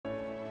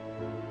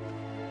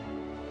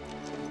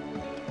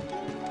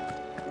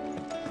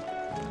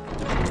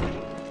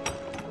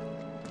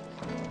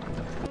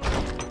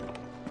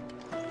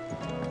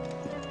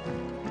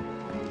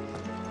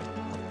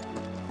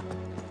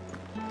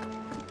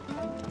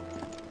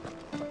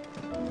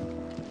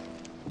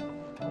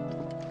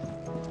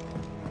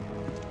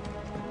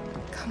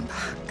come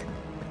back.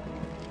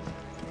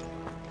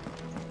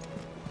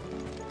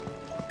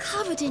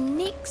 Covered in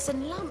nicks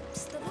and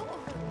lumps, the lot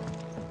of them.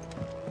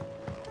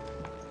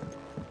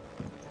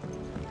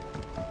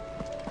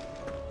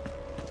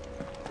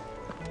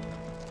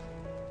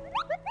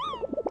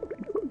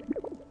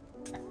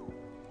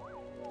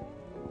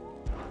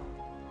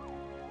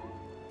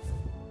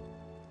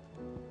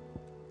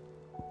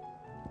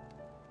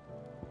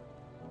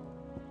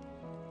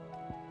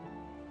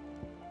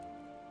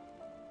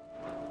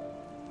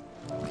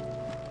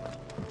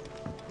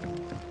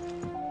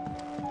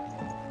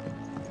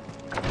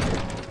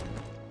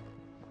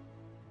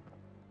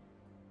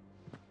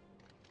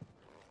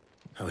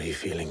 How are you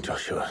feeling,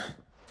 Joshua?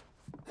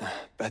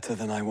 Better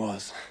than I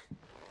was.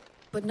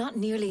 But not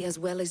nearly as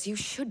well as you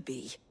should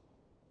be.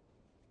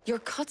 Your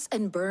cuts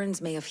and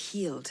burns may have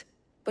healed,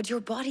 but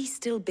your body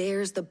still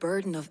bears the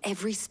burden of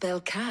every spell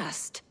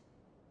cast.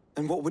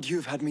 And what would you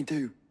have had me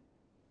do?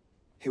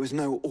 It was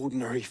no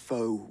ordinary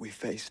foe we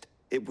faced.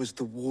 It was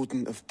the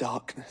Warden of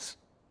Darkness.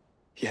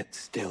 Yet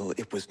still,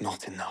 it was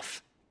not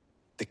enough.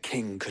 The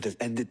king could have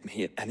ended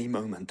me at any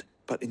moment,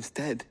 but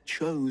instead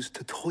chose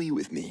to toy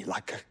with me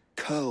like a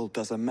curl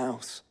does a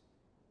mouse.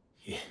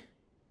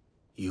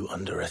 You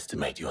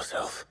underestimate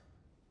yourself.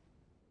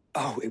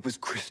 Oh, it was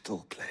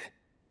crystal clear.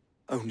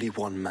 Only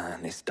one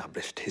man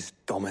established his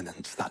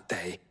dominance that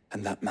day,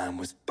 and that man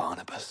was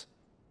Barnabas.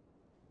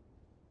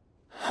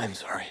 I'm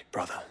sorry,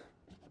 brother.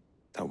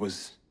 That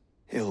was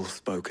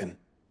ill-spoken.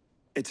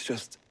 It's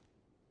just,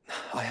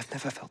 I have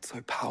never felt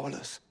so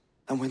powerless.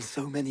 And when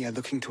so many are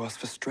looking to us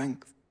for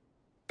strength,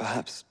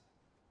 perhaps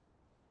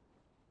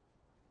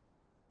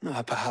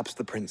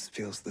the prince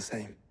feels the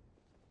same.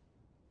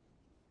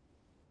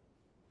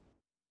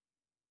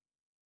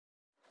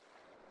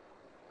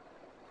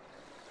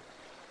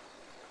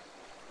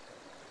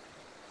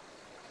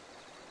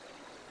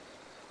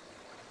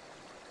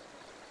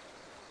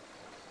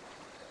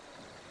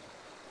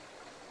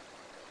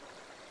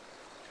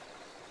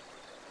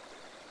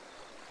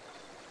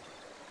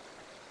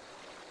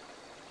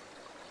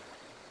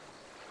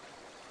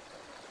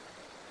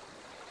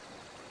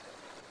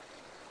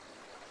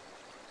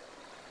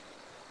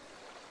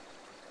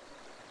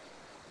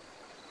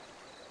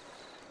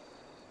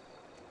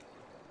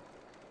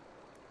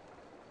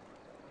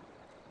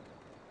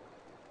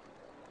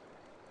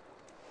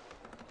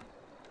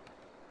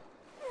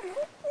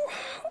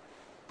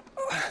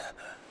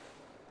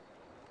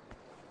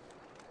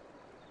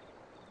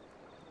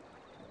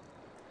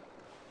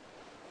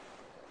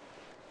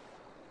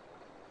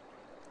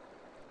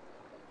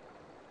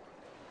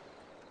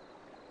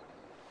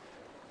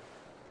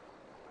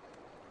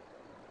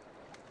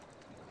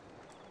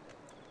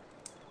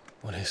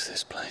 What is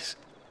this place?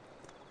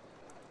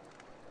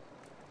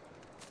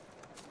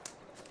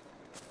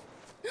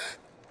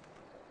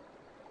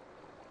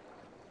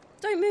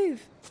 Don't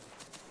move.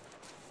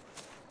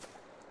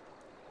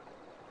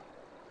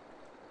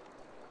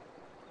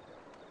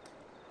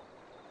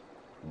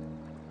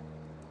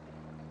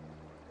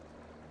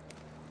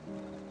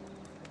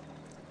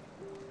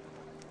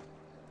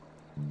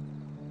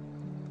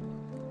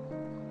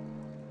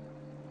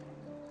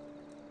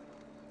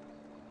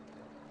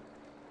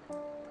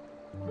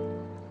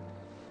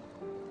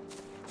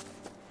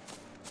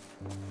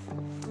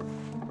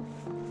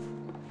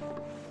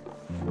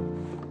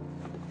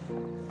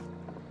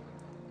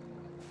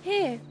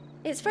 Here,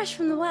 it's fresh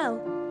from the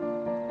well.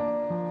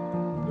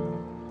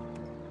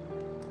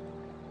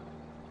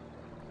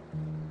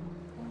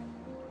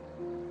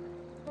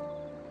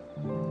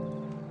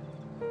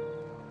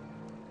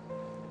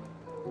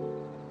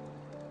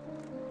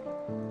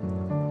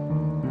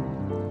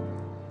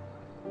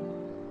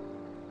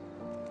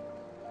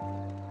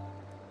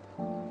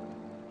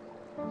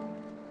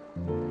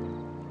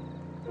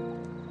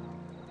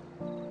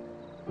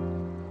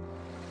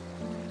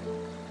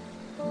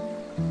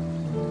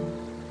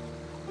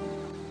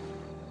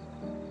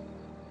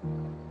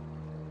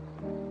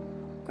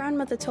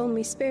 Grandmother told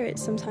me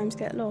spirits sometimes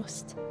get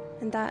lost,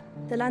 and that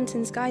the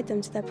lanterns guide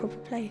them to their proper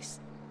place.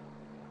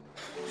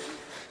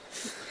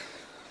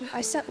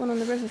 I set one on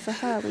the river for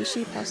her when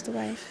she passed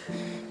away.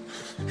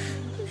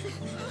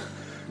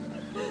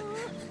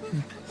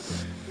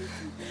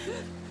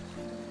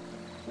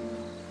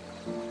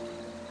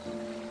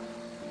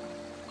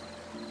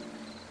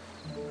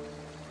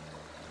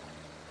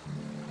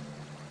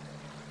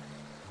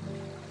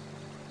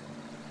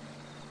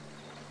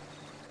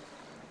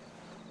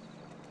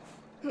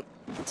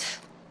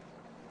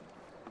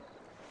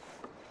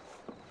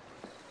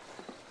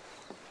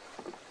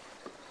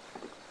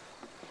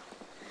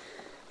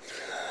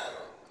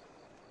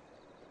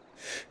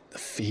 The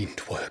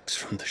fiend works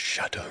from the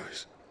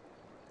shadows.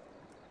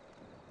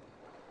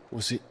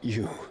 Was it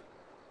you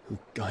who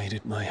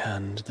guided my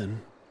hand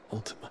then,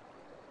 Ultima?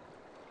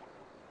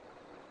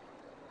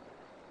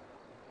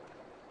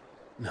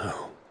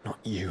 No, not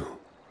you.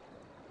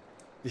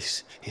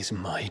 This is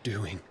my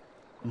doing,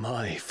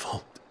 my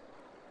fault,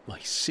 my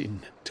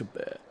sin to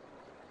bear.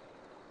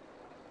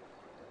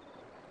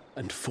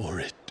 And for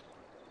it,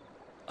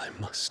 I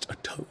must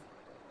atone.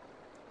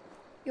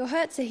 Your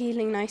hurts are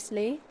healing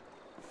nicely.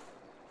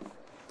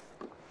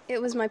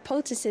 It was my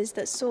poultices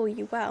that saw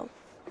you well.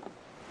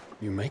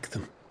 You make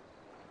them?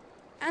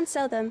 And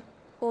sell them,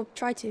 or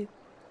try to.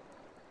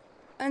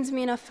 Earns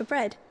me enough for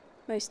bread,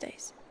 most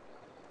days.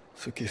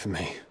 Forgive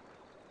me.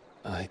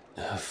 I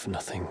have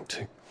nothing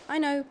to... I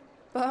know,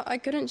 but I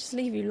couldn't just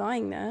leave you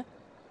lying there.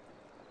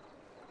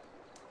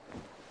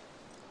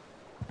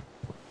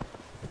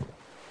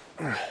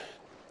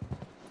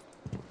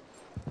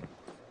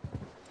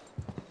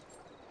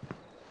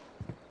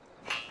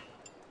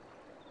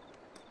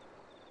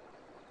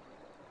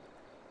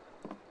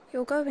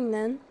 You're going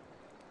then?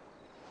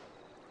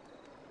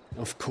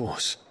 Of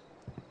course.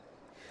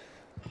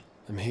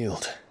 I'm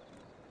healed.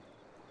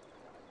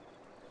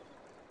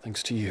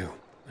 Thanks to you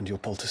and your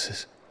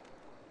poultices.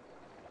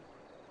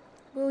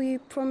 Will you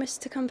promise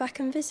to come back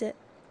and visit?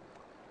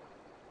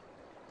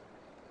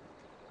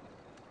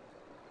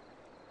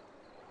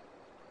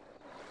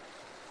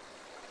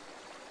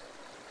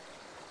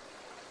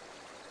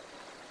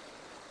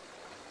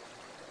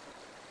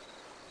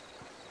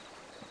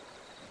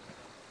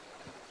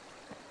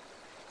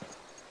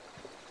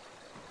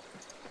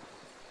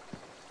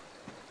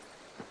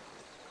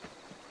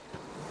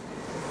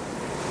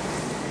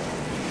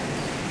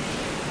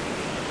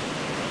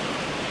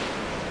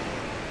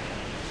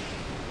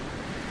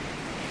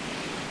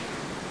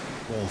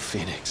 Well,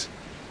 Phoenix,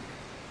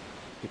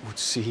 it would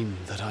seem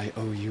that I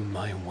owe you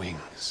my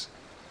wings.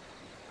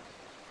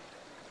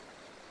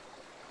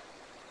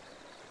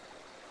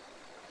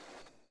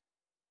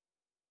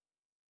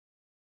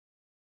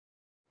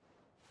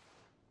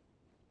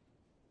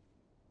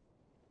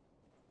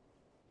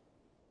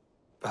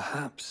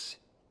 Perhaps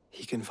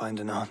he can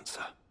find an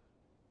answer.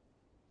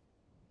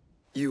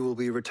 You will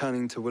be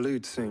returning to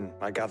Waloed soon,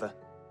 I gather.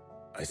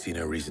 I see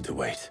no reason to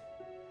wait.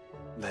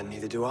 Then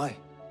neither do I.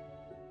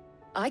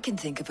 I can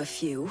think of a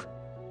few,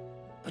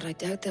 but I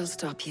doubt they'll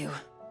stop you.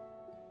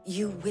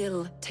 You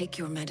will take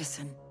your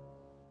medicine.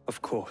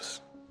 Of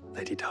course,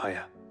 Lady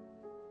Daya.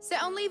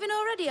 Set on leaving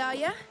already, are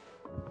you?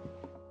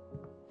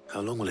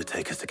 How long will it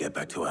take us to get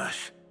back to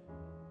Ash?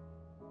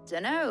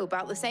 Dunno,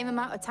 about the same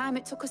amount of time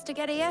it took us to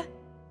get here.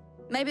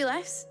 Maybe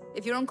less,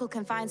 if your uncle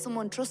can find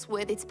someone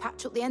trustworthy to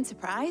patch up the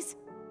Enterprise.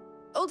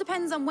 All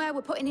depends on where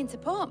we're putting into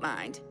port,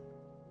 mind.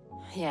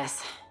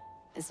 Yes.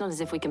 It's not as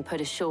if we can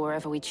put ashore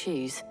wherever we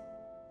choose.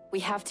 We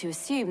have to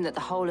assume that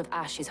the whole of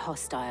Ash is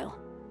hostile,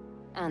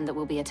 and that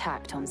we'll be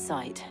attacked on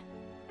sight.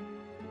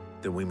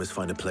 Then we must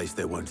find a place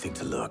they won't think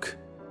to look.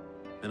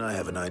 And I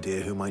have an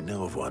idea who might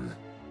know of one.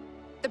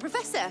 The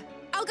Professor!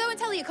 I'll go and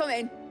tell you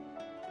coming.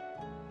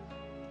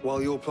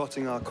 While you're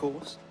plotting our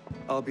course,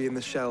 I'll be in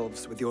the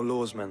shelves with your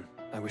lawsman.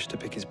 I wish to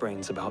pick his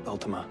brains about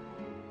Ultima.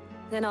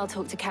 Then I'll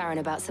talk to Karen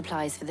about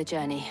supplies for the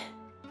journey.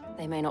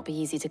 They may not be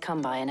easy to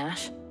come by in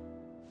Ash.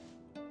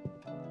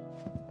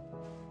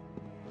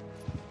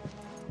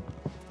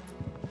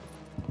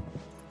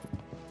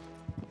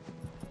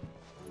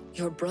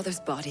 Your brother's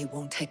body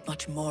won't take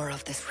much more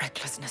of this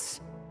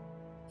recklessness.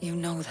 You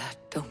know that,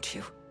 don't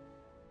you?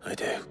 I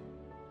do.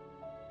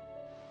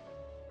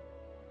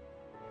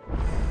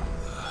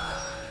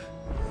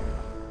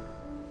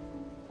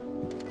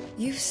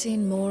 You've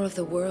seen more of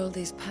the world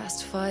these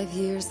past 5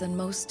 years than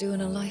most do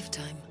in a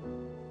lifetime.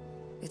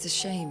 It's a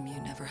shame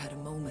you never had a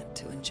moment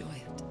to enjoy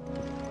it.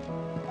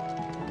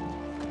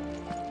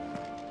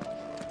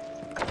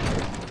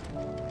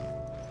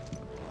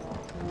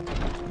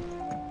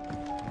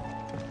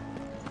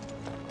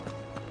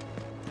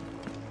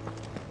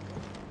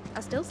 I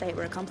still say it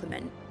were a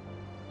compliment.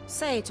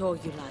 Say it all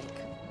you like.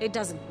 It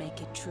doesn't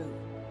make it true.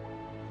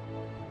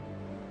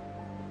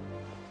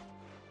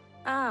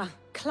 Ah,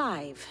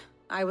 Clive.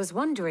 I was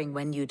wondering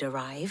when you'd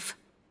arrive.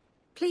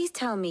 Please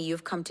tell me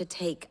you've come to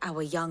take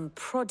our young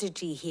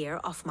prodigy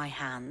here off my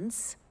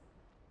hands.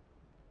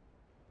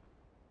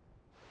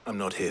 I'm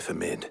not here for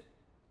Mid.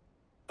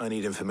 I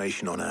need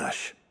information on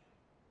Ash.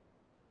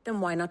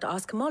 Then why not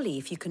ask Molly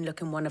if you can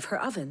look in one of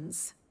her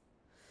ovens?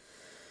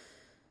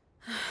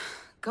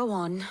 Go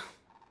on.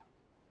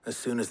 As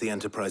soon as the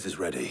Enterprise is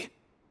ready,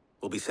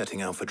 we'll be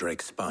setting out for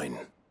Drake's Spine.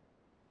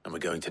 And we're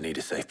going to need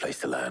a safe place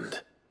to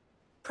land.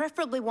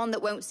 Preferably one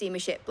that won't see my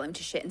ship blown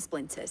to shit and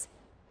splinters.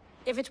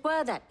 If it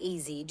were that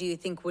easy, do you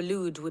think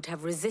Waloed would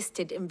have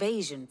resisted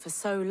invasion for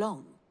so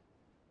long?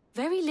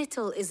 Very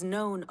little is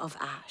known of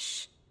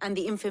Ash, and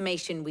the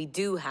information we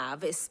do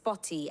have is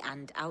spotty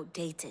and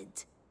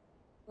outdated.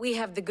 We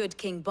have the good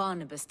King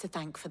Barnabas to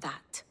thank for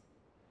that.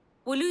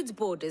 Waloed's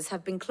borders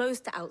have been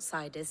closed to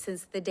outsiders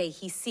since the day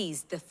he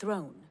seized the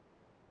throne.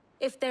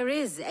 If there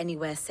is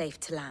anywhere safe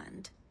to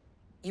land,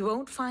 you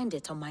won't find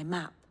it on my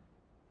map.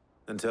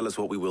 Then tell us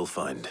what we will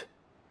find.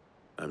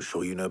 I'm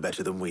sure you know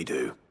better than we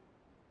do.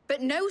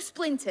 But no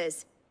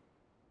splinters.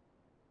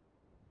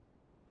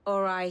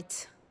 All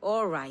right,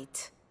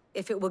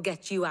 if it will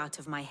get you out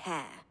of my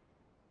hair.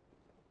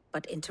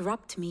 But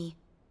interrupt me,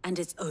 and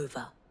it's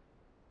over.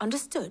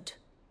 Understood?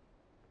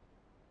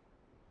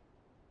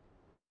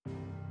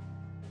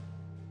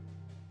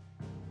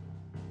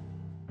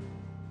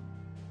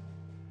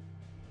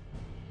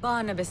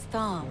 Barnabas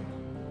Tham,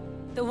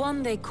 The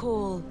one they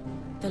call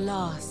the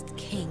Last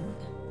King.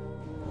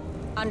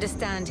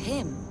 Understand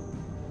him,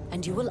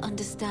 and you will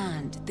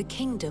understand the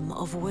kingdom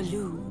of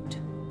Waloed.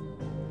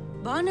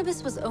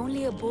 Barnabas was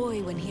only a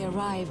boy when he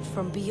arrived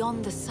from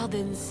beyond the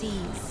southern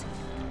seas,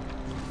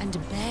 and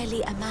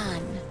barely a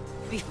man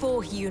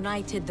before he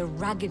united the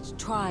ragged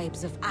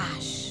tribes of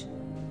Ash.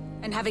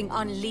 And having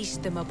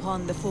unleashed them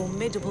upon the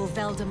formidable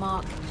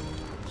Veldemark,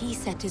 he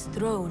set his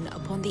throne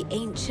upon the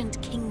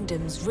ancient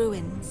kingdom's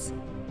ruins.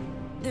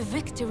 The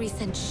victory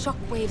sent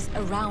shockwaves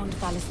around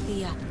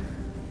Valisthea,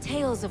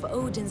 tales of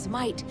Odin's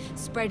might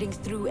spreading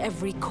through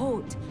every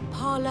court,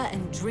 parlor,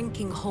 and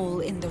drinking hole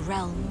in the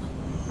realm.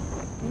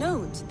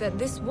 Note that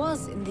this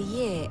was in the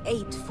year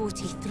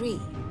 843,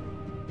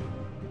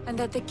 and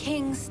that the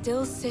king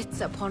still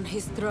sits upon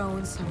his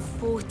throne some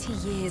 40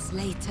 years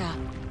later,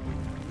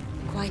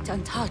 quite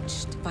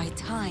untouched by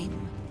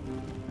time.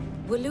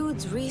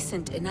 Waloed's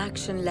recent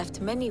inaction left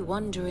many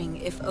wondering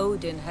if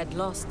Odin had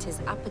lost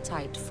his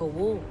appetite for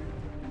war.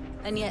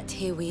 And yet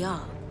here we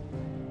are.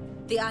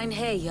 The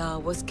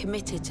Einherjar was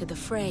committed to the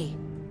fray,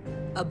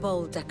 a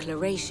bold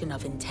declaration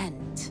of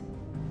intent.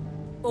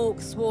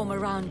 Orcs swarm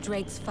around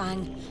Drake's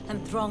Fang,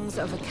 and throngs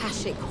of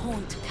Akashic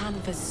haunt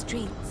Canvas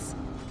streets.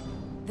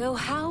 Though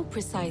how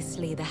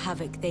precisely the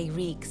havoc they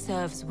wreak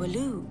serves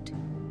Waloed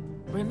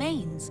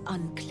remains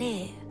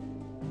unclear.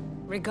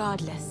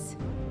 Regardless,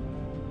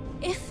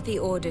 if the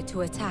order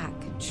to attack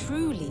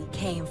truly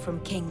came from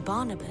King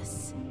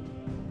Barnabas,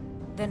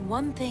 then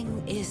one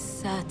thing is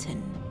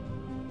certain.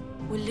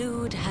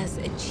 Waloed has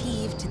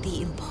achieved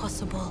the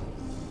impossible,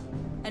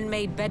 and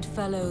made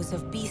bedfellows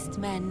of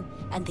beastmen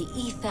and the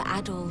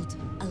ether-addled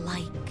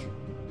alike.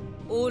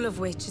 All of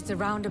which is a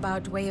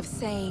roundabout way of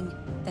saying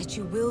that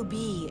you will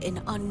be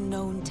in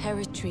unknown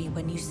territory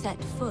when you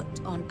set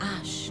foot on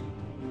Ash.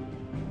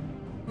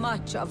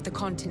 Much of the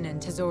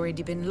continent has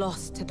already been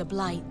lost to the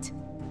Blight,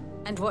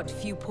 and what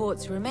few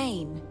ports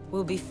remain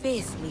will be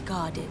fiercely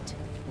guarded.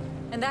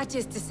 And that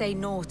is to say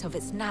naught of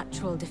its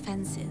natural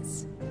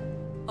defenses.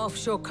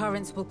 Offshore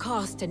currents will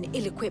cast an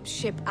ill-equipped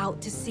ship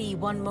out to sea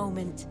one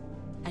moment,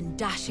 and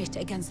dash it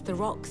against the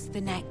rocks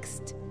the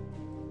next.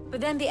 But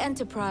then the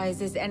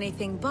Enterprise is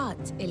anything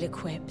but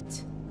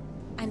ill-equipped,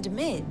 and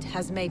Mid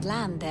has made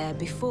land there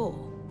before.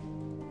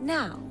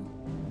 Now,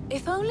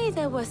 if only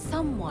there were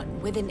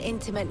someone with an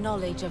intimate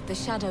knowledge of the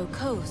Shadow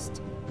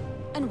Coast,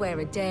 and where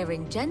a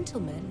daring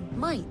gentleman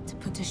might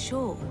put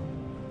ashore.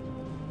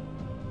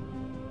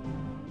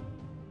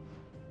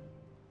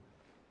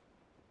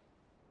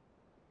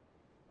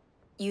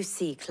 You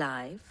see,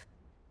 Clive,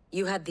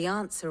 you had the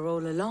answer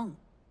all along.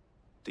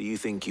 Do you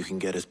think you can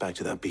get us back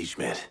to that beach,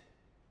 Mid?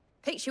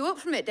 Picked you up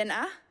from it, didn't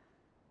I?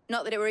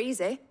 Not that it were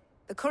easy.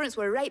 The currents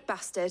were a right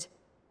bastard.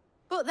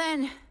 But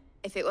then,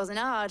 if it wasn't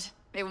hard,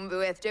 it wouldn't be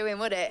worth doing,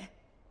 would it?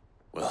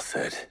 Well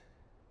said.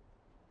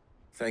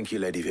 Thank you,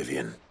 Lady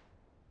Vivian.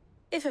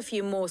 If a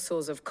few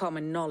morsels of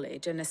common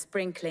knowledge and a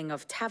sprinkling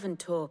of tavern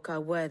talk are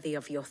worthy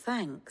of your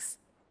thanks,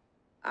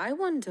 I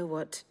wonder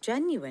what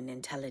genuine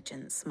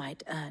intelligence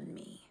might earn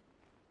me.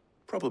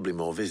 Probably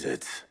more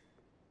visits.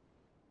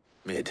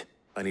 Mid,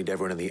 I need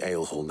everyone in the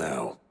ale hall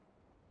now.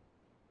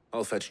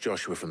 I'll fetch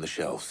Joshua from the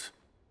shelves.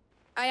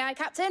 Aye, aye,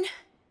 Captain.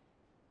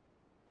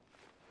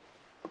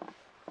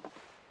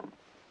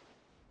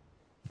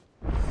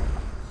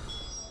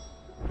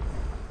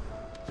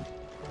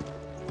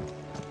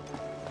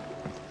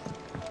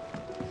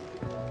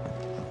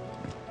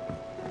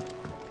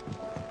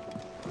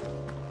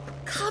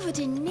 Covered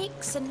in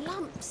nicks and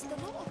lumps, the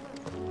lot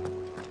of them.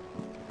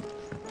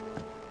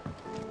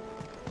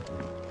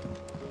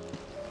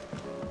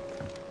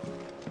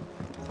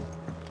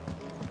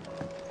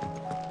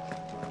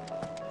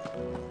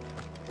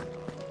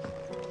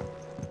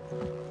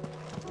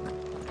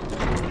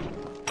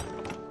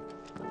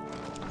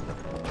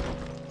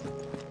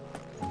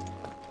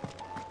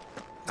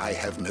 I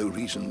have no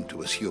reason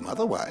to assume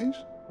otherwise.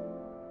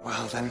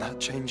 Well, then that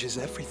changes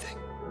everything.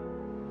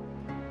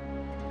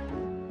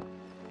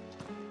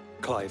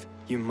 Clive,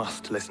 you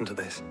must listen to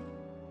this.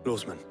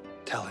 Lawsman,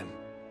 tell him.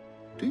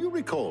 Do you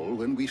recall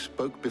when we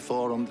spoke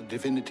before on the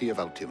divinity of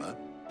Ultima?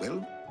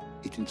 Well,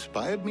 it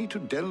inspired me to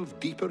delve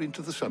deeper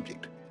into the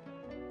subject.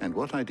 And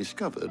what I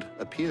discovered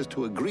appears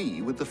to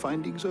agree with the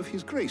findings of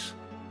His Grace.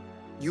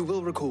 You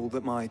will recall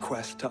that my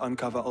quest to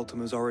uncover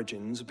Ultima's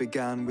origins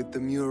began with the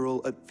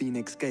mural at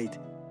Phoenix Gate.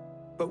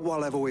 But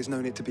while I've always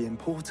known it to be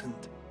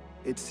important,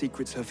 its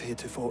secrets have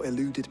heretofore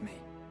eluded me.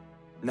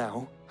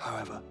 Now,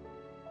 however,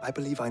 I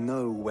believe I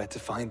know where to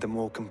find the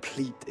more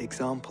complete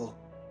example,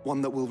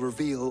 one that will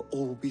reveal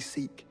all we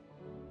seek.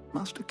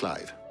 Master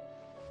Clive,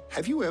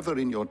 have you ever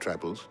in your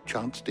travels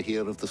chanced to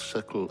hear of the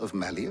Circle of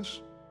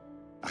Malleus?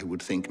 I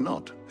would think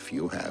not, if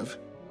you have.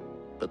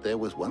 But there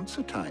was once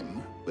a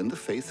time when the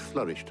faith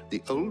flourished,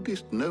 the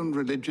oldest known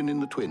religion in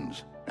the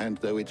Twins, and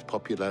though its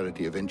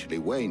popularity eventually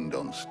waned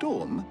on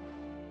Storm,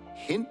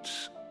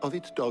 hints of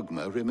its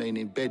dogma remain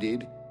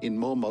embedded in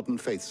more modern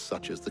faiths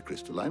such as the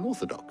Crystalline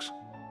Orthodox.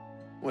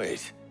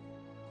 Wait,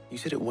 you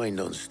said it waned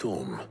on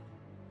Storm.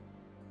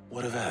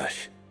 What of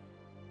Ash?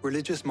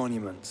 Religious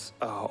monuments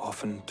are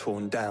often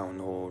torn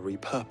down or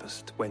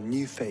repurposed when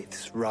new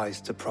faiths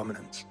rise to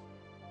prominence.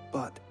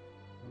 But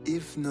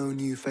if no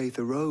new faith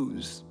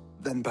arose,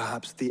 then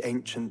perhaps the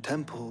ancient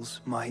temples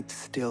might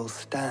still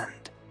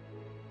stand.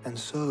 And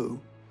so,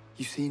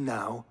 you see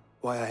now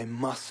why I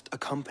must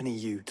accompany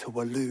you to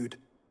Waloed.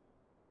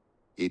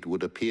 It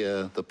would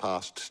appear the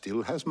past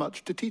still has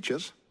much to teach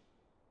us,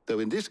 though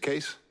in this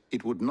case,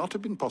 it would not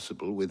have been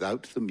possible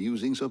without the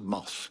musings of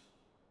Moss.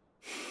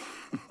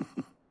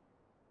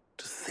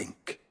 To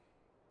think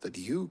that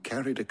you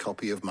carried a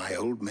copy of my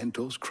old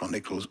mentor's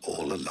chronicles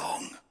all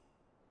along.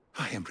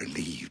 I am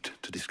relieved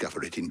to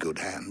discover it in good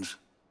hands.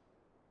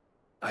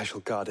 I shall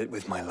guard it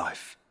with my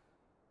life.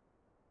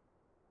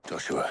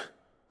 Joshua,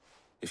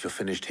 if you're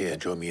finished here,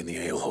 join me in the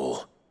ale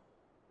hall.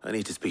 I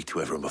need to speak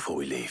to everyone before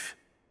we leave.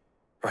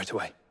 Right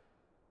away.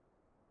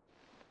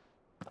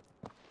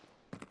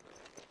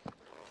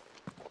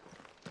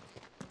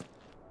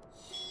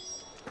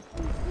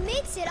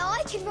 Mid said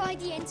I could ride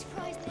the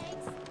Enterprise next.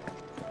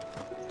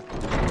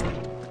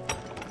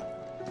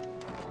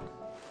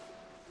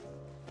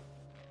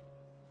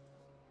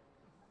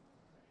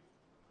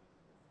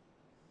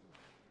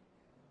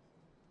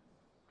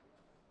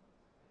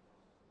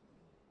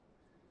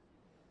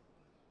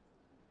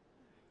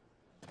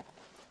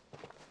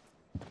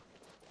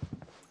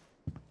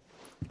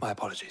 My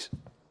apologies.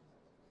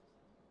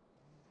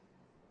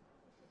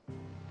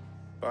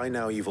 By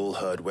now you've all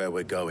heard where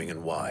we're going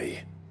and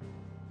why.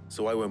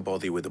 So I won't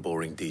bother you with the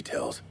boring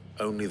details,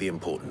 only the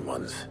important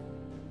ones.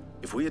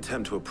 If we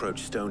attempt to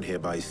approach Stone here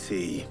by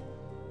sea,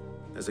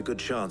 there's a good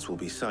chance we'll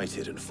be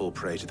sighted and fall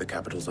prey to the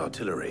capital's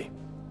artillery.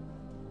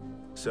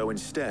 So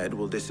instead,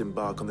 we'll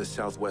disembark on the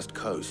southwest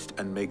coast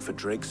and make for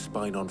Drake's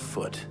Spine on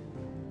foot.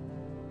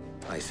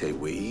 I say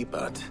we,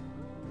 but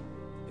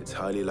it's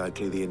highly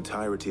likely the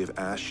entirety of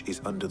Ash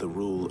is under the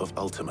rule of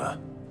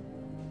Ultima.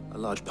 A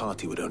large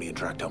party would only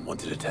attract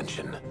unwanted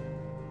attention,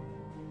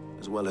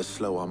 as well as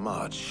slow our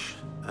march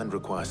and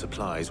require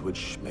supplies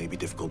which may be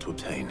difficult to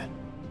obtain.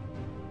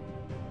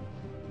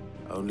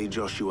 Only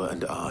Joshua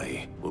and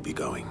I will be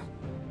going.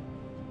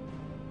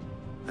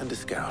 And a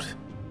scout.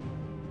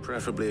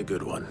 Preferably a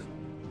good one.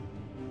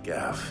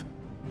 Gav,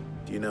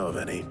 do you know of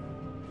any?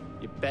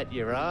 You bet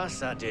your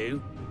ass I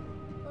do.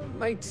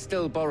 Might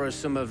still borrow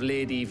some of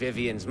Lady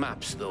Vivian's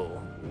maps,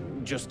 though.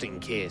 Just in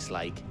case,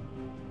 like.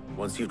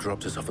 Once you've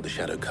dropped us off at the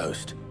Shadow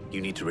Coast, you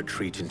need to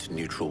retreat into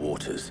neutral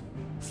waters,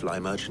 fly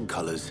merchant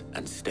colors,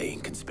 and stay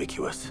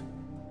inconspicuous.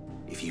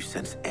 If you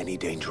sense any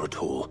danger at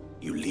all,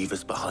 you leave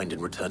us behind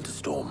and return to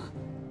Storm.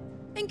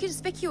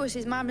 Inconspicuous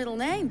is my middle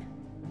name.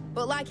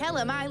 But like hell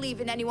am I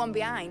leaving anyone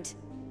behind.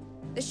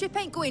 The ship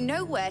ain't going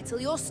nowhere till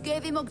your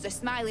scurvy mugs are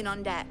smiling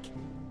on deck.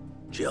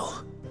 Jill,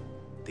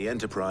 the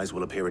Enterprise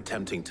will appear a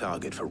tempting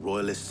target for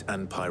royalists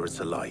and pirates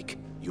alike.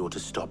 You're to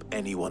stop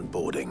anyone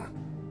boarding.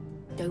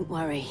 Don't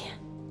worry.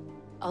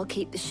 I'll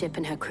keep the ship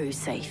and her crew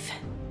safe.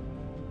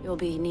 You'll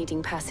be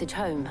needing passage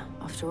home,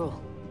 after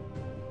all.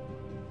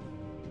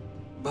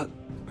 But...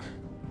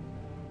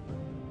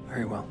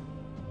 very well.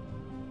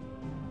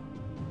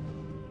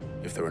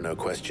 If there are no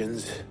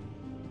questions,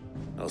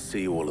 I'll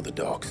see you all at the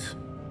docks.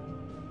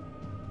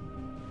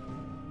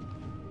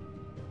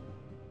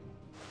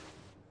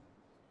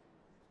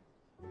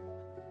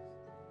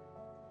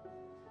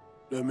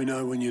 Let me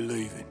know when you're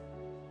leaving.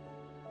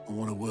 I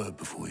want a word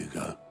before you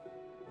go.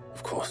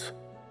 Of course.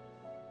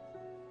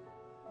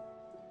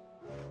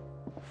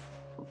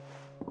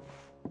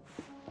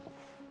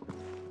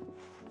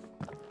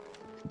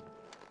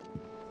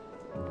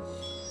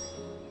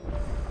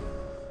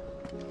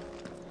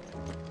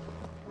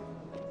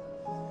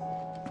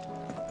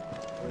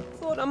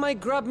 Thought I might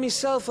grab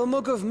myself a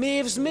mug of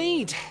Maeve's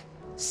mead.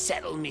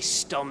 Settle me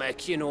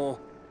stomach, you know,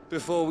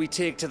 before we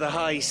take to the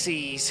high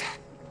seas.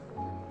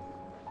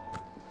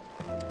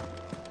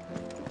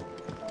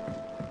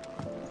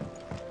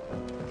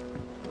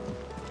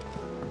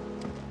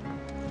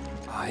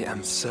 I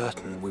am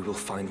certain we will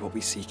find what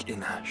we seek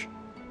in Ash,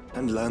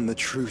 and learn the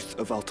truth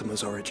of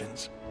Ultima's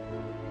origins.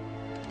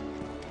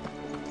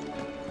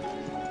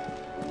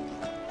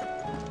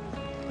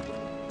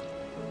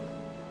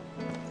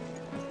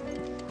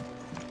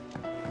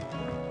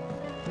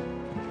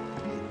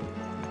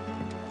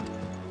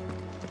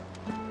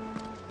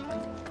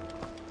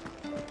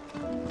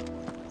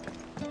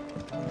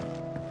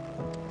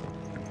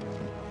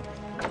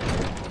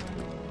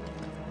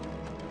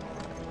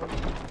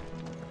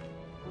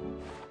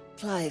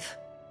 Clive,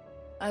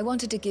 I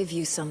wanted to give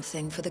you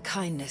something for the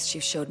kindness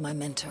you showed my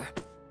mentor.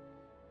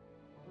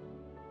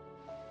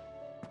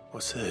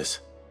 What's this?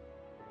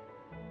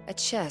 A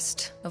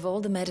chest of all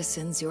the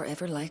medicines you're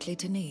ever likely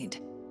to need.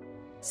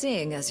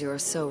 Seeing as you're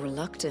so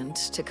reluctant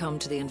to come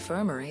to the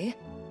infirmary,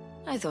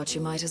 I thought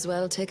you might as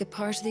well take a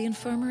part of the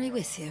infirmary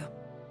with you.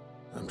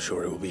 I'm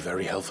sure it will be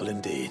very helpful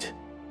indeed.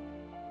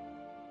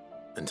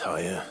 And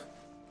Taya,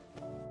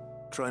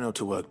 try not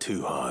to work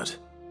too hard.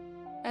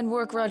 And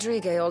work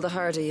Rodrigue all the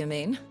harder, you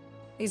mean?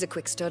 He's a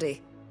quick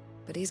study,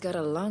 but he's got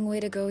a long way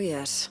to go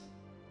yet.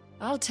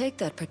 I'll take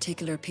that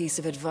particular piece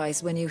of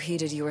advice when you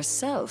heed it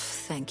yourself,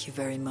 thank you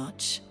very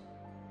much.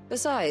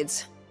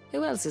 Besides,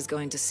 who else is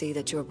going to see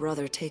that your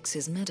brother takes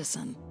his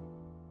medicine?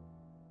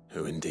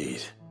 Who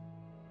indeed?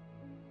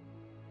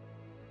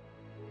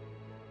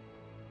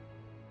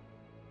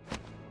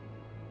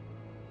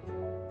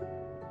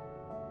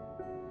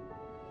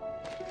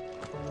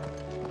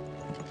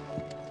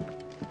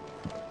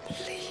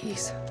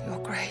 Please, Your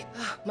Grace.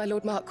 My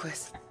Lord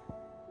Marquis.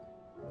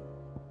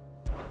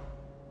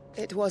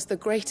 It was the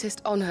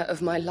greatest honor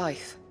of my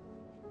life.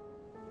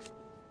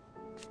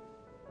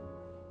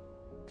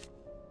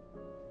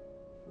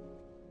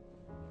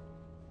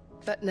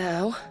 But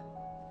now,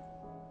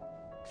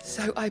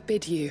 so I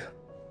bid you.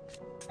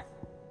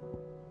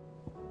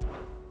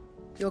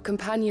 Your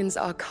companions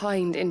are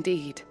kind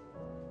indeed.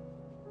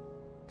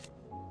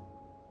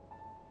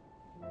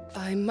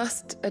 I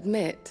must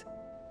admit,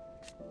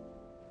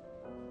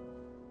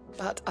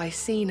 but I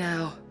see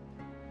now.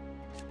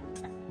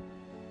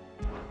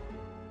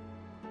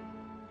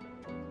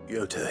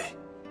 Yote,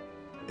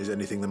 is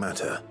anything the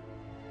matter?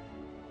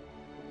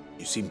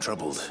 You seem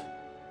troubled.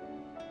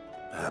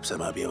 Perhaps I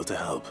might be able to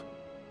help.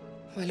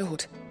 My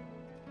lord.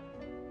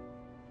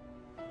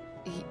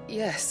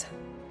 Yes.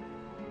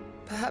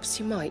 Perhaps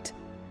you might.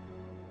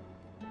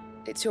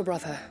 It's your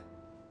brother.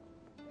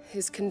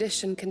 His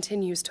condition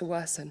continues to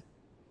worsen,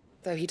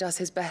 though he does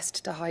his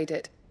best to hide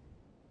it.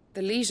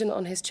 The lesion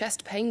on his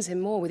chest pains him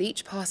more with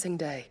each passing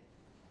day.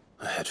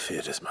 I had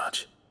feared as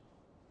much.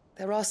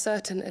 There are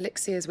certain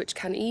elixirs which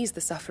can ease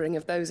the suffering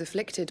of those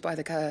afflicted by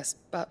the curse,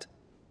 but...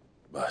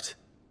 But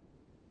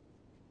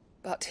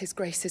His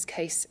Grace's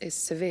case is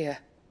severe.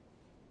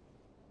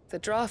 The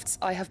drafts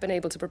I have been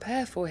able to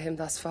prepare for him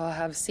thus far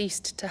have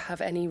ceased to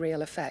have any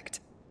real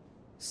effect.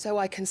 So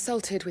I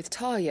consulted with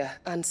Talia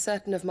and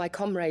certain of my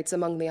comrades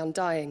among the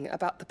Undying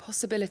about the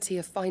possibility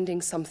of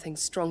finding something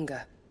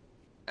stronger.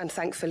 And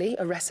thankfully,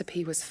 a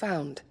recipe was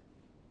found.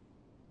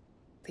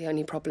 The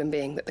only problem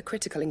being that the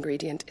critical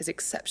ingredient is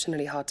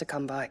exceptionally hard to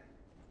come by,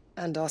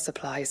 and our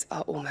supplies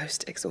are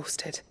almost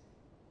exhausted.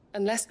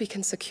 Unless we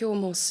can secure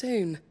more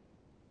soon,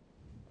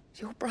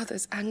 your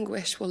brother's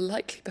anguish will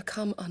likely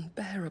become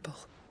unbearable.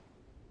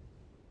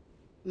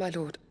 My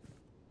lord,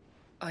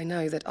 I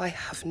know that I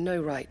have no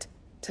right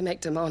to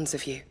make demands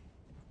of you.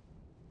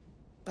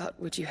 But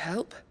would you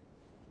help?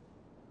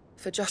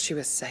 For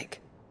Joshua's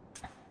sake.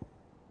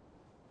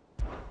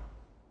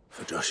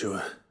 For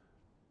Joshua?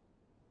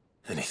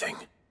 Anything.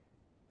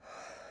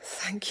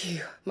 Thank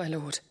you, my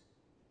lord.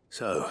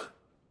 So,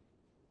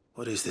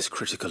 what is this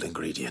critical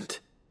ingredient?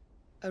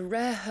 A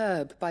rare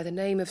herb by the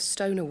name of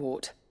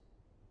stonerwort.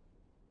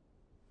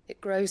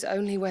 It grows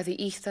only where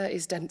the ether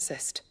is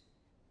densest.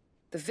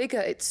 The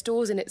vigor it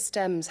stores in its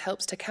stems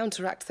helps to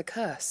counteract the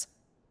curse.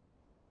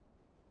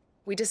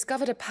 We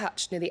discovered a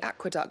patch near the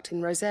aqueduct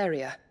in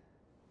Rosaria.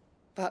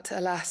 But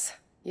alas,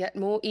 yet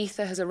more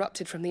ether has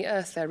erupted from the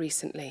earth there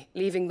recently,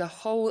 leaving the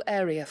whole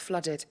area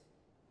flooded.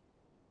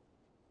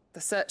 The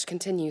search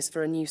continues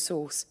for a new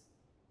source.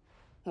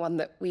 One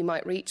that we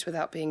might reach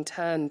without being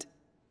turned.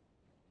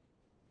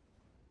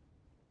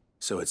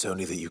 So it's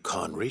only that you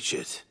can't reach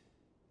it?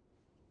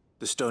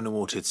 The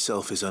stonerwort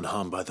itself is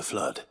unharmed by the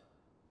flood?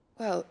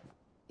 Well,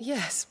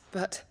 yes,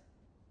 but...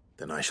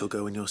 Then I shall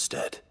go in your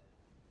stead.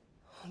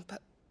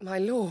 But, my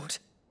lord...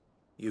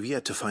 You've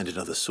yet to find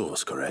another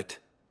source, correct?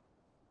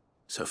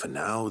 So for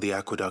now, the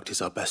aqueduct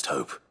is our best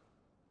hope.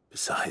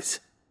 Besides,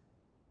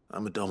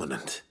 I'm a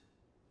dominant.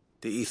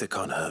 The ether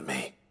can't hurt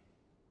me.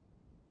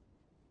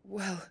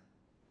 Well,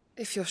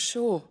 if you're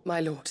sure, my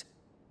lord.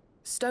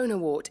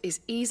 Stonerwort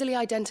is easily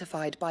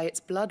identified by its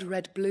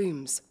blood-red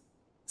blooms.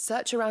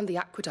 Search around the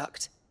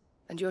aqueduct,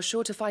 and you're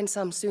sure to find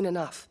some soon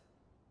enough.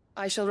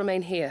 I shall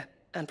remain here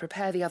and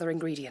prepare the other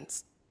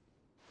ingredients.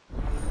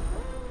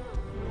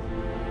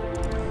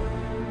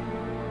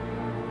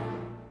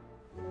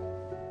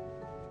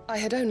 I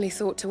had only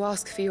thought to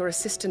ask for your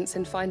assistance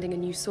in finding a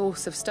new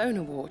source of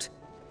stonerwort.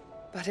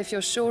 But if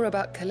you're sure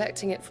about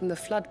collecting it from the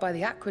flood by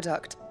the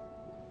aqueduct,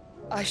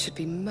 I should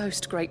be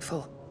most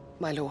grateful,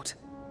 my lord.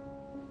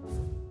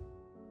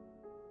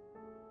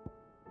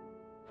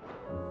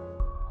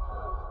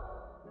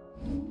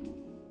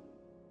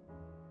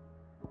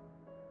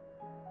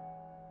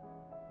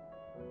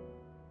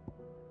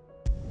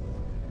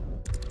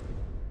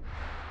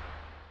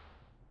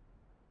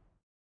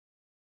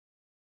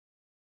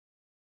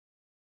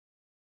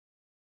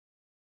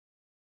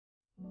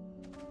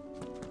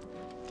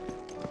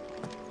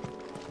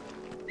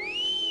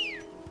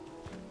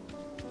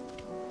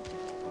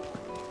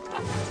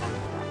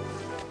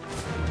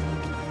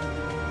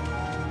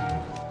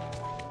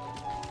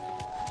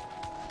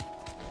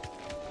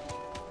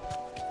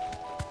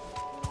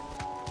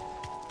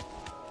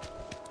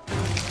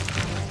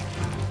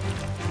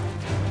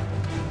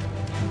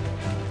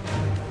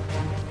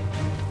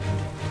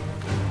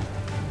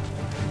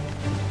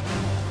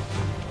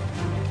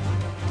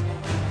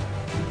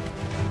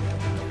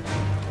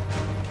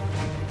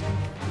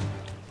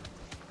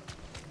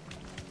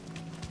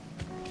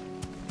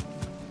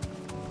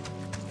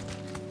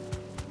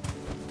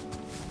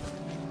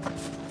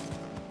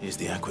 Here's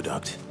the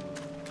aqueduct.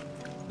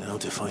 Now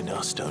to find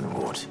our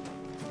stonewort.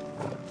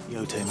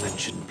 Yote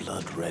mentioned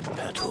blood-red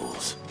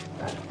petals.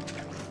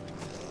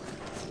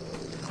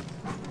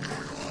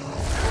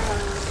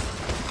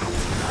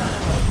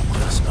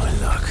 Just my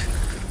luck.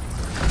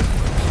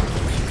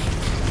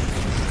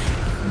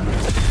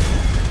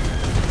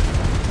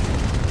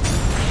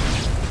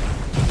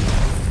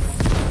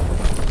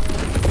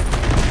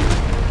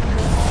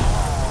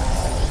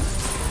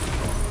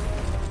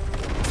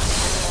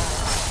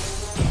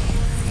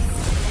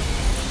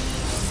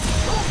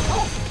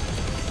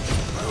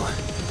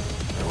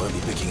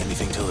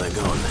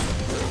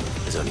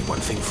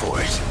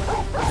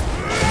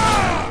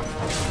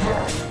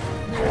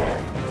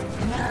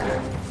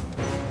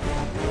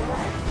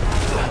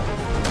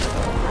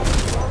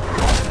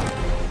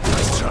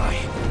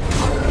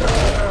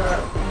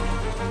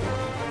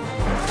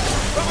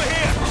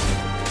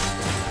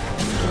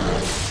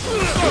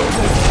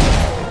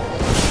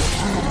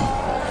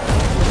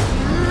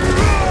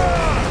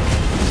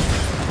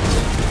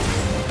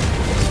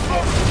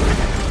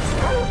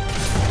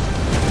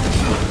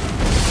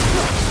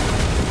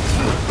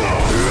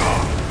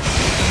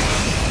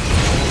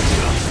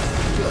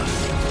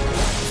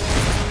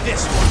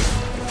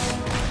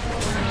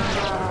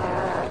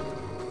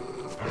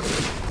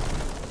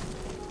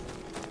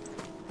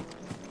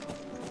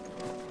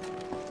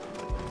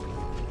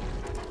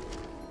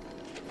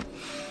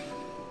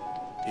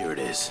 Here it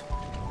is.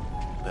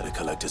 Better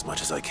collect as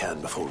much as I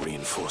can before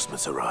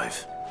reinforcements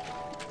arrive.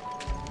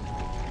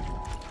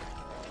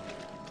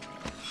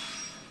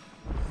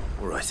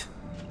 All right.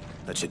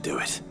 That should do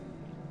it.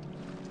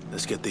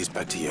 Let's get these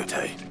back to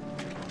Yote.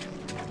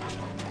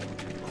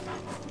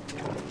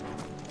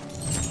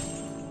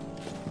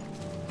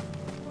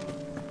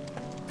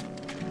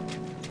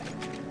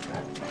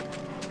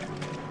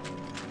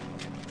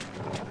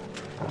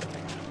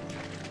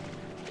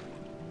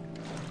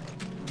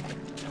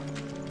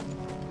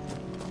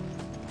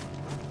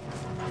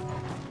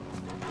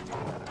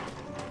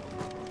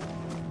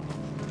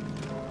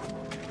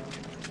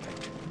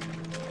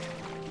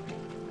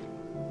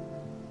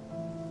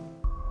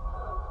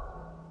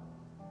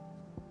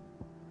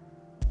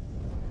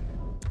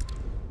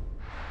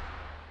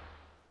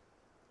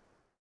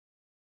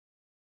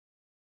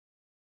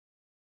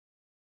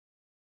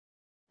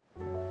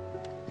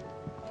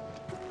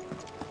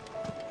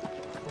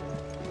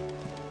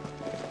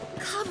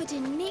 Covered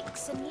in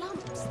nicks and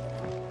lumps.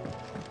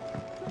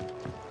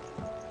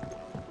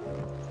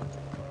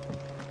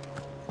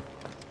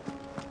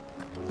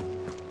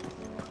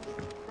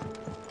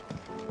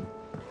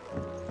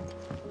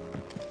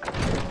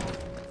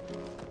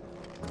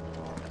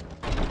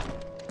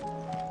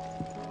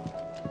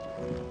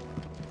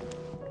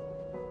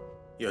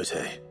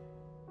 Yote,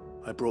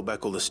 I brought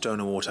back all the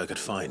stonewort I could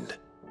find.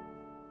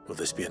 Will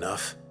this be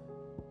enough?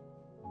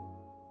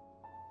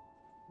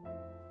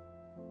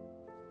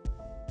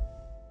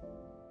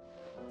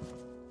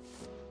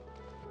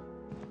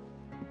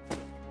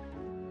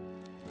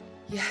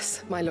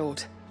 Yes, my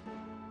lord.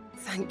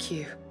 Thank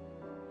you.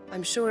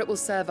 I'm sure it will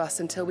serve us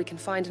until we can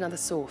find another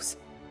source.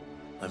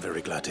 I'm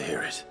very glad to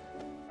hear it.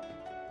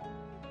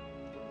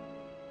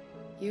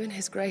 You and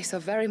His Grace are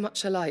very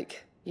much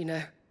alike, you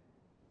know.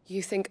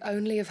 You think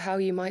only of how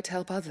you might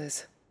help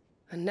others,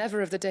 and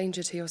never of the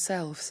danger to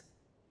yourselves.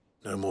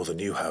 No more than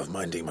you have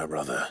minding my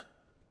brother.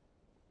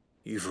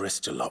 You've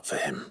risked a lot for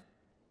him,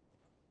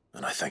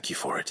 and I thank you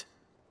for it.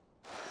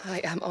 I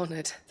am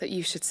honored that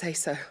you should say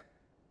so.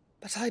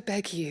 But I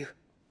beg you,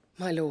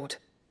 my lord,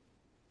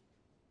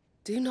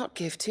 do not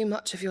give too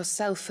much of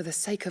yourself for the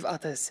sake of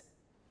others.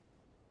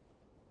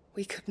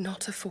 We could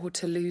not afford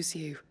to lose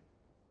you.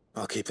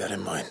 I'll keep that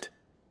in mind.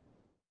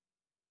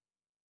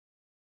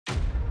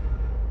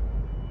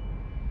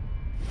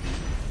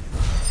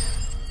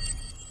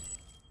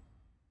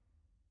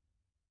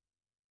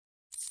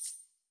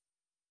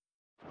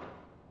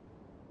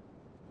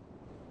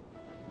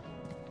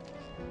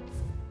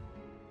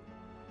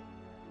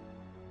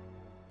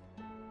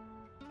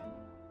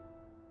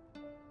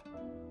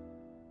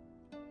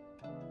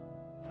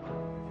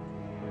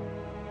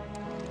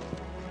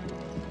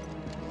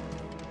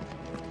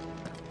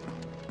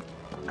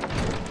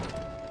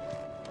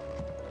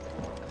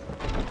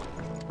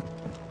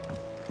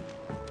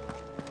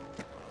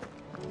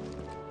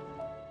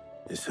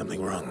 Is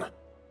something wrong?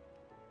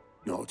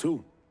 Not at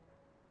all.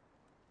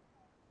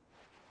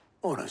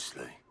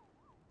 Honestly.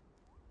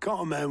 Can't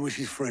a man wish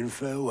his friend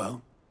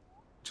farewell?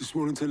 Just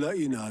wanted to let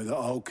you know that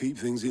I'll keep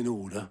things in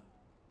order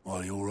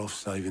while you're off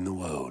saving the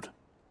world.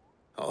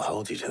 I'll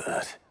hold you to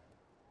that.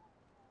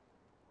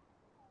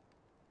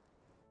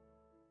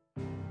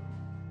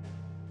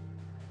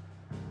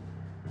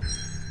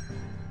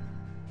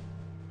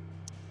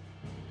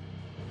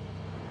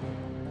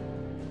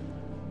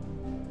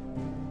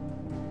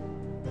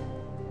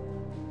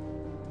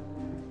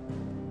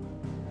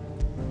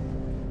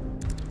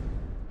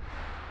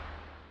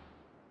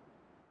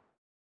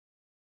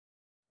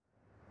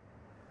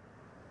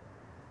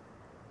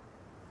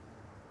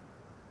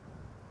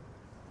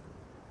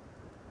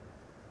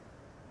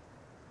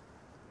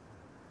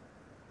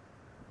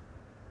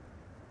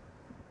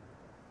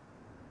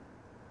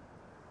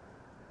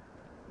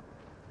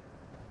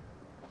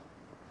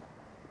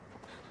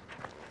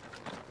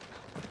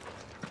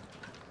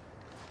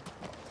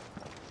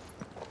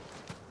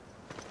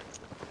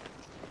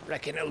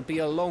 Reckon it'll be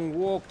a long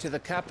walk to the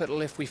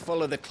capital if we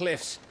follow the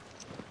cliffs.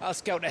 I'll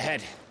scout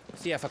ahead,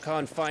 see if I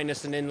can't find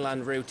us an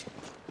inland route.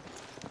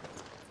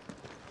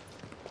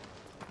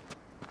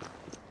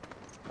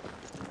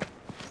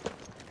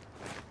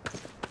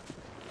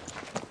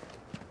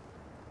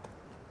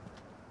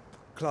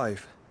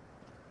 Clive.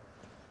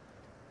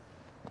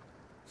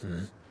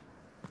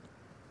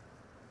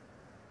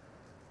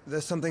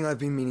 There's something I've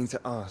been meaning to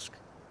ask.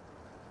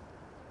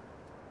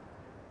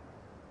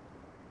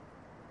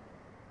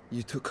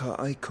 You took her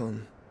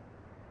icon,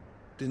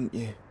 didn't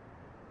you?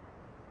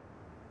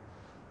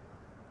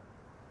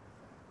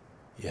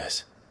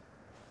 Yes,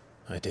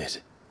 I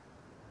did.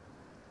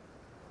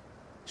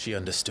 She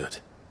understood.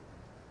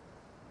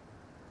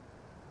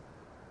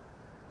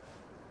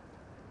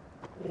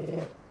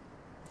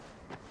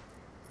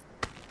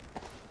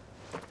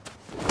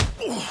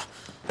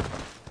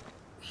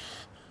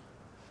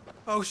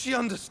 Oh, she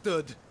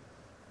understood.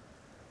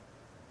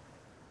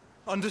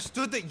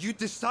 Understood that you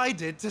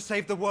decided to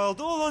save the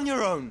world all on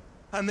your own,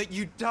 and that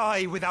you'd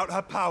die without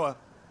her power.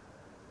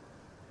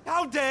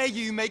 How dare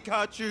you make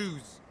her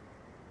choose?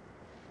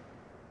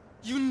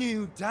 You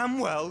knew damn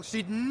well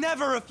she'd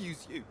never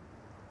refuse you.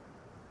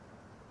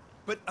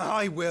 But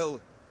I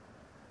will.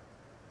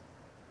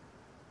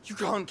 You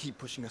can't keep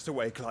pushing us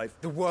away, Clive.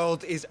 The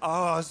world is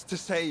ours to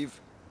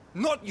save,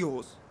 not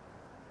yours.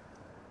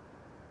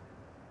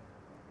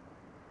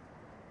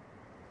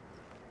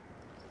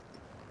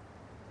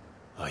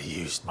 I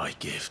used my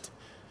gift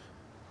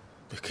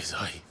because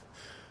I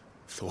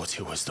thought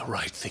it was the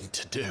right thing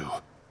to do.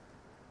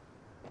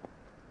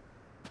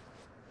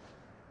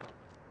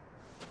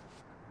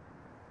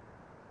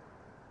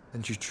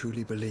 And you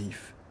truly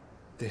believe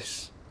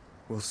this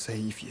will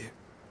save you?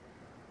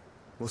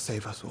 Will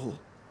save us all?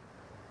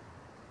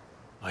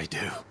 I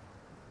do.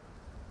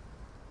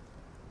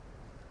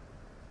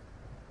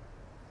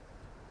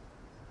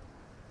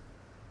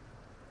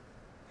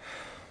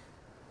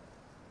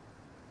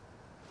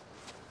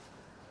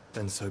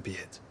 Then so be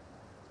it.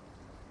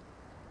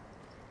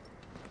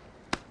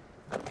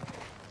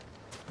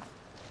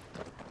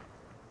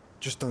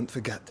 Just don't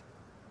forget,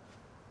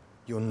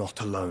 you're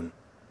not alone.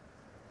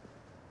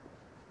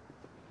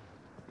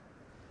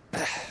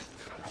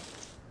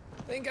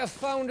 Think I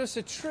found us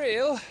a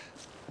trail.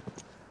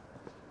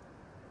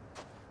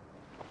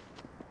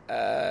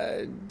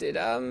 Did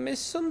I miss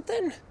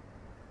something?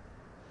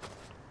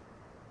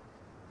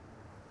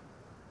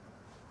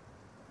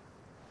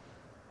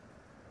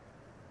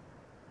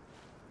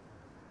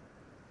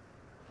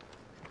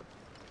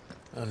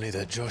 Only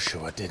that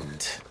Joshua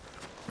didn't.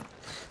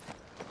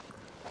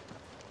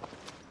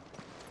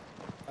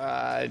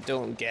 I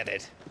don't get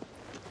it.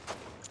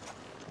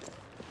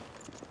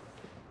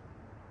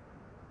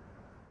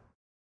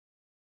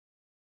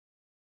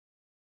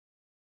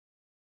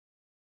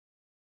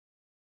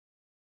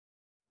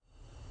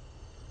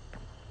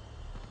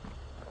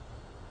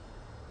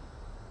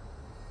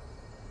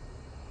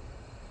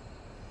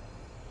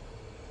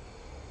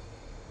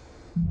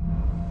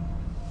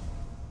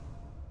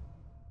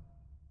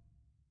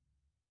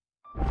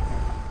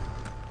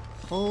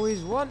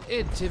 Always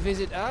wanted to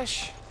visit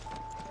Ash.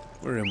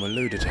 We're in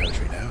Waluda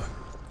territory now.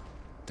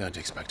 Don't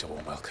expect a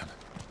warm welcome.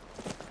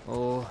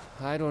 Oh,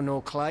 I don't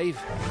know,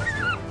 Clive.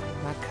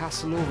 That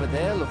castle over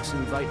there looks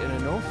inviting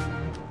enough.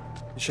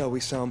 Shall we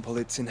sample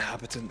its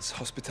inhabitants'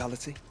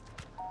 hospitality?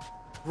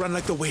 Run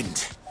like the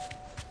wind.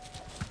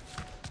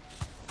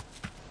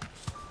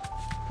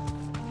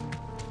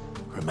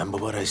 Remember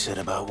what I said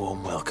about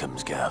warm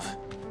welcomes, Gav?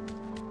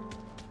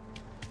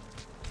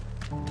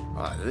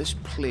 Ah, this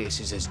place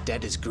is as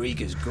dead as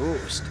Grieger's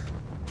ghost.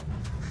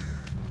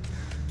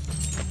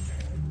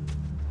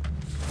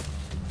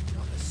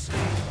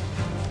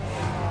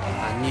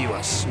 I knew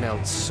I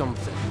smelled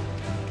something.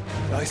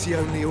 I see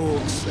only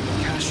orcs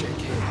and Akashic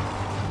here.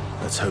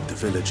 Let's hope the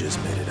villagers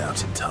made it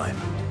out in time.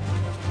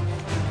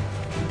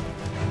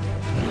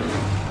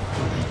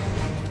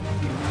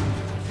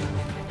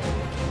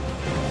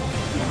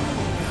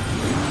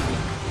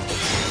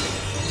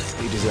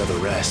 He deserves a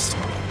rest.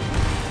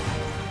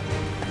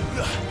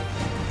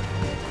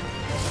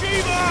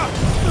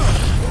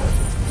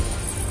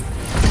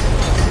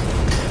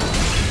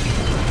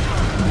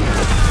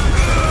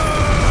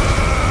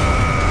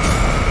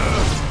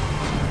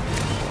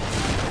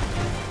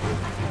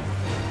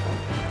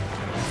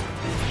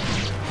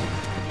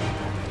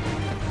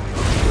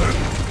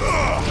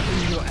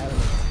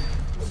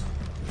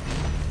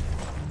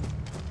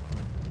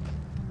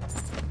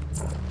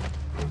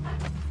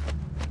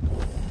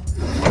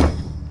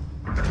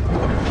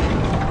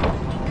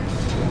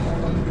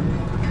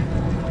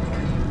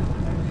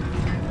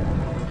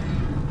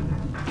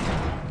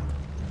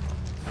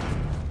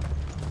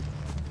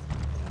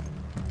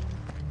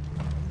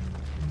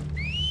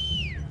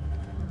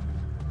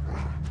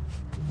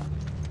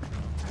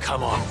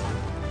 Come on.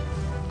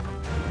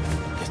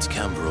 It's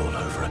Canberra all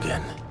over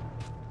again.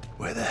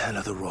 Where the hell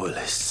are the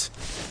royalists?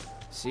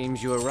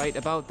 Seems you were right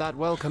about that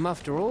welcome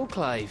after all,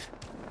 Clive.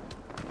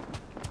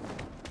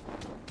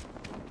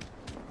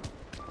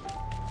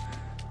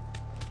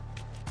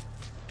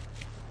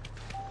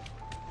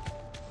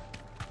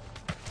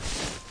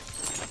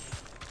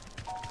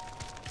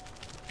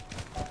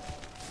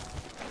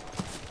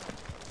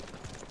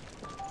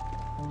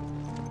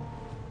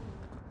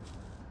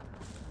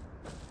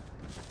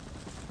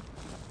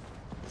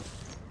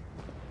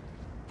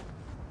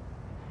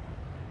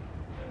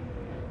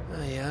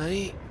 Aye,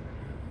 aye.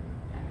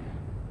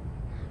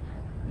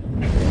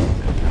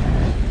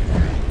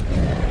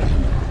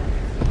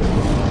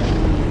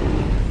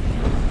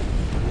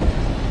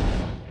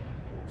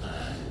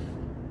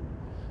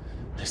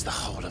 Is the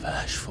whole of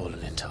Ash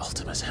fallen into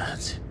Ultima's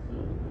hands?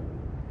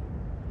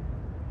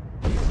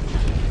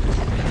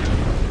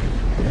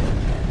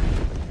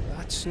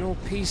 That's no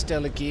peace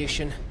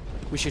delegation.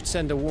 We should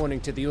send a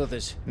warning to the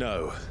others.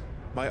 No.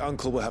 My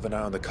uncle will have an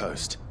eye on the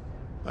coast.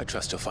 I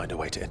trust he'll find a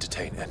way to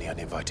entertain any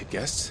uninvited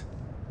guests.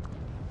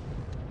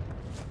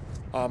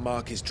 Our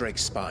mark is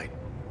Drake's Spine,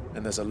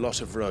 and there's a lot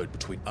of road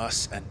between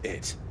us and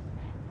it.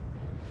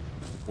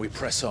 We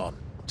press on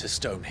to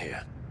Stone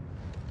here.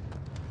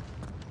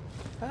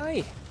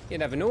 Aye, you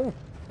never know.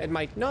 It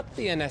might not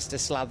be a nest of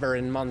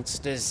slavering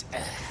monsters.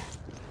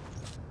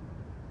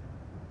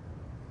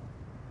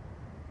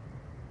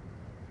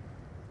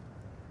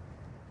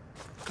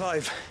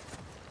 Clive,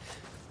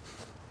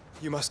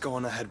 you must go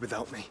on ahead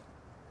without me.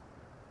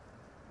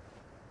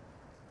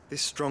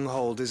 This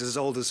stronghold is as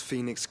old as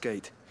Phoenix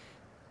Gate,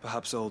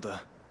 perhaps older.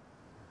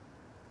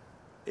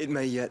 It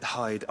may yet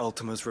hide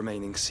Ultima's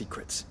remaining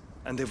secrets,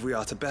 and if we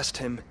are to best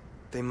him,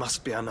 they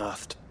must be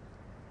unearthed.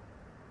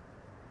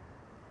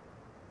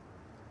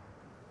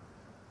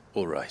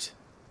 All right.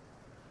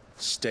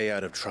 Stay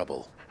out of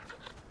trouble.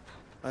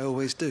 I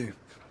always do.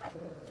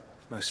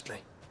 Mostly.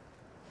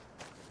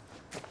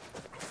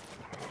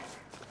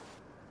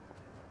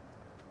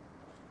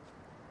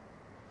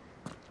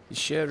 You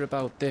sure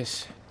about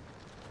this?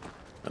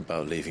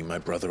 About leaving my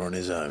brother on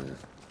his own?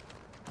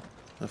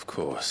 Of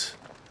course.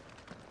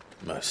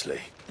 Mostly.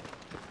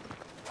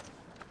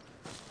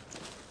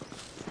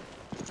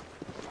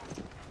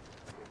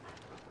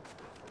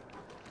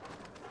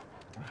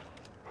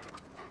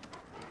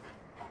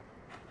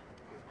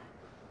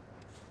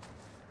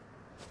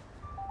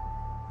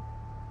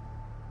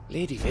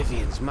 Lady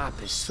Vivian's map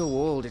is so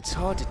old it's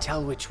hard to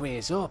tell which way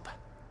is up.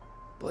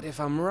 But if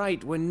I'm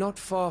right, we're not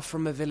far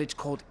from a village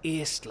called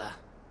Aistla.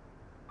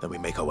 Then we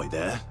make our way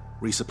there,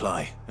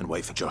 resupply, and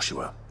wait for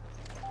Joshua.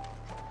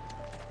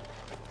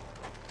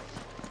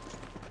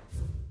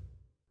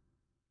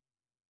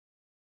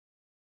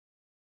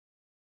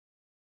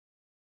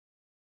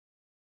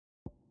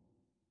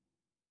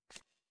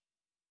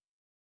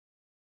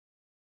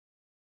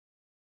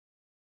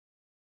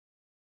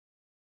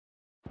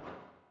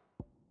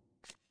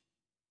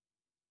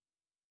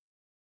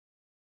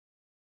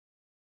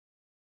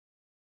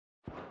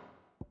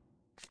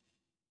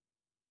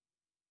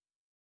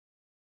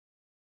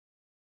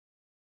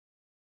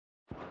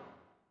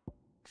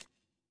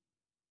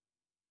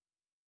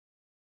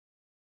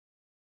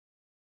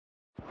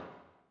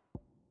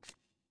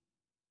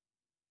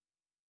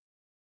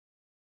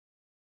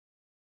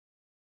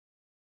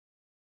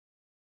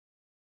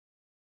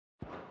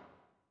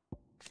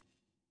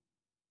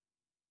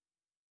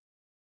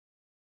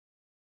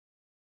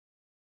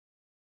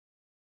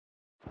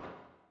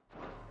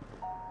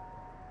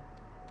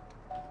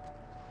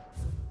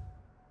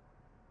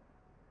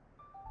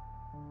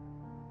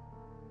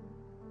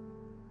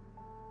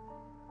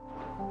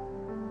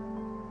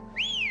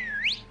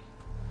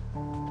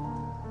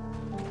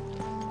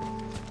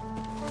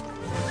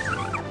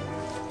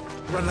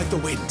 Run like the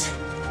wind.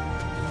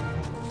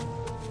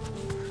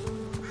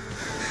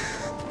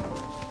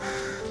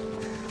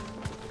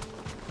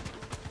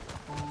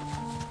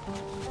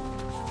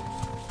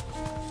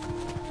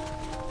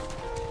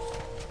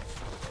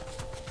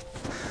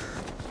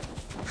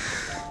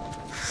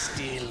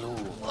 Still,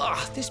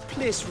 this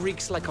place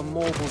reeks like a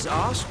morble's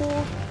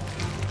arsehole.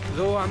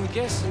 Though I'm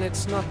guessing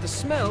it's not the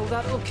smell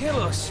that'll kill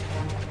us.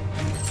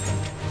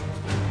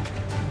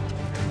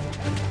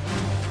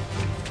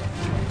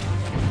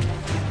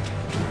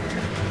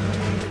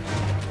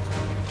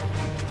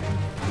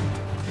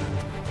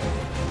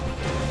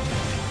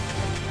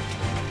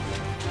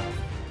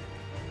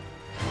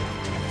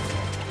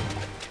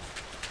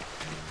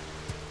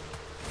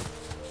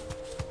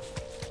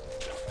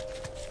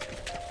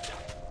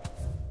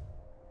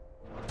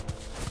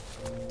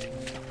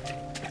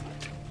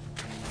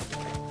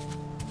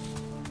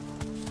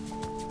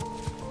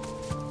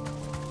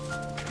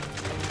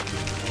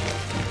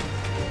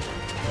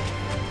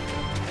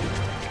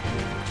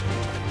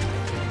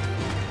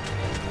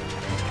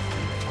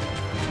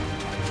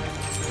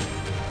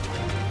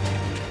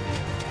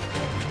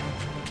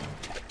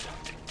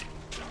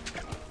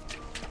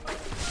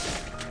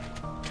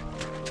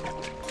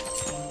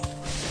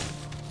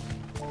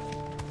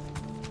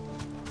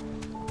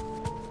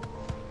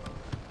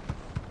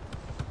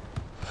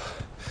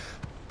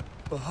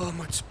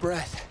 Bahamut's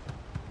breath.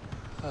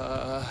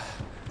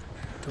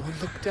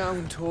 Don't look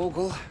down,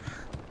 Torgal.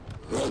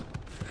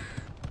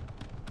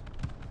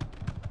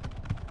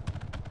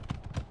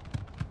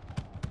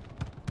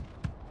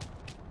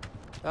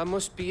 That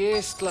must be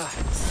Aistla.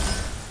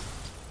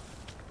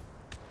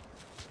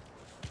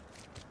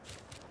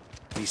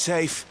 Be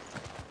safe.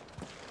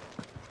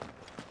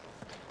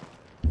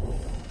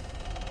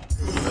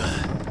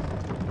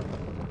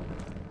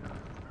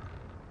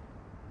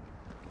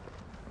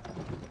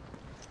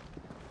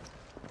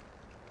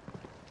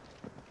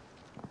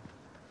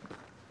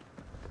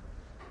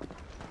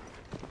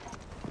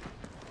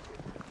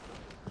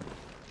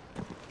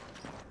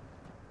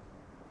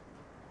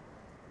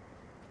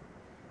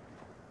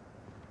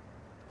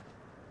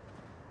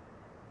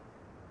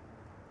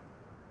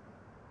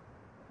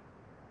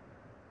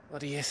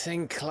 What do you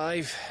think,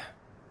 Clive?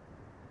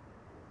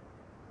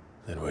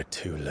 Then we're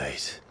too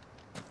late.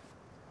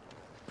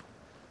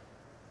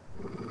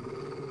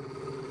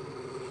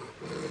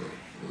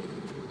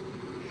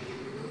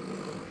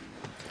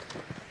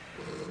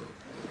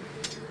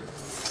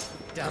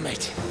 Damn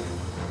it.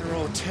 They're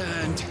all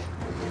turned.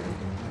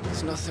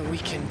 There's nothing we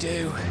can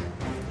do.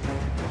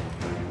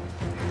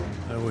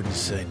 I wouldn't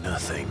say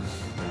nothing.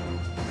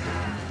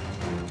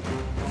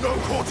 No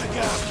quarter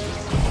gap!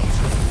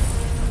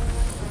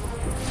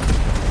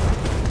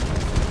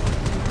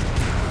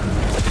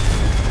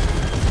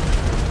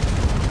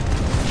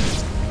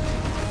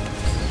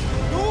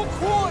 No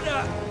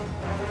quarter!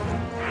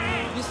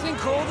 You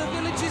think all the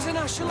villages in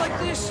Ash are like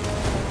this?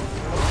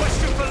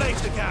 Question for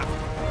later, Gap.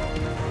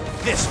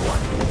 This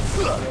one.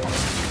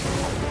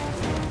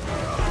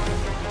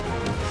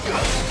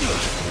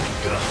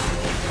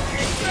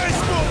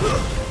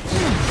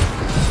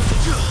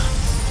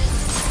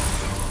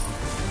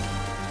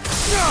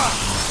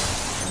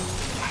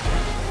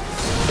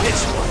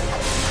 This one.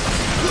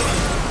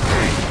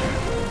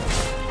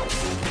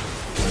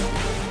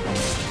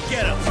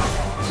 Get him.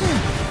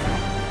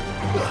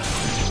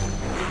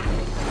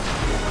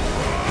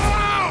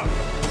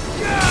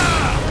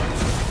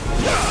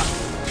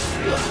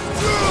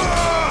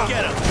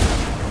 Get him.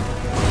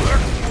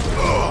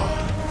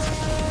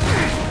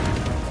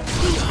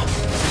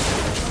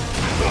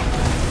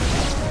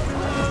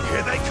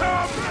 Here they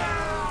come!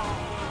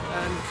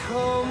 And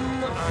come,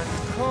 and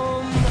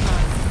come,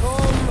 and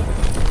come.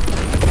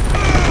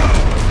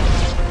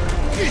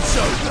 It's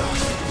over!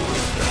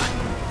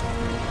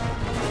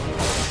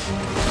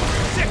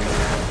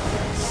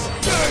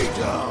 Stay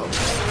down!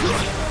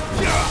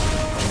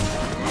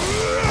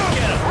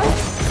 Get him!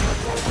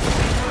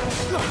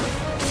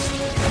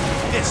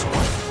 This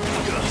one!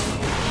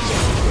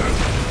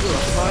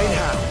 Fine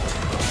hound!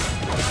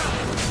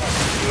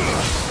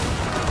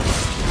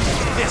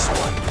 This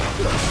one!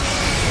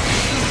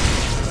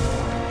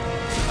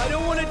 I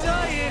don't want to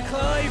die here,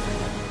 Clive.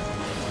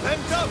 Then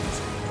don't!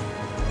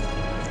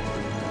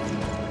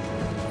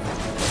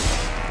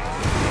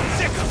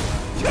 Sick 'em!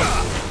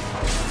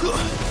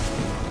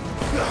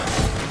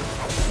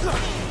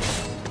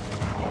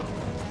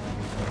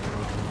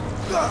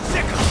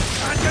 Sick 'em!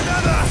 And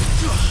another!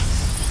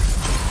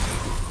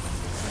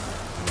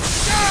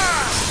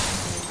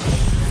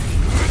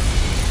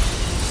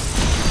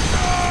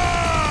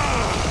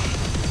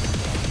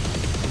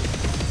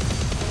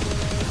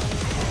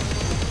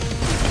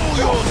 All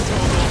yours,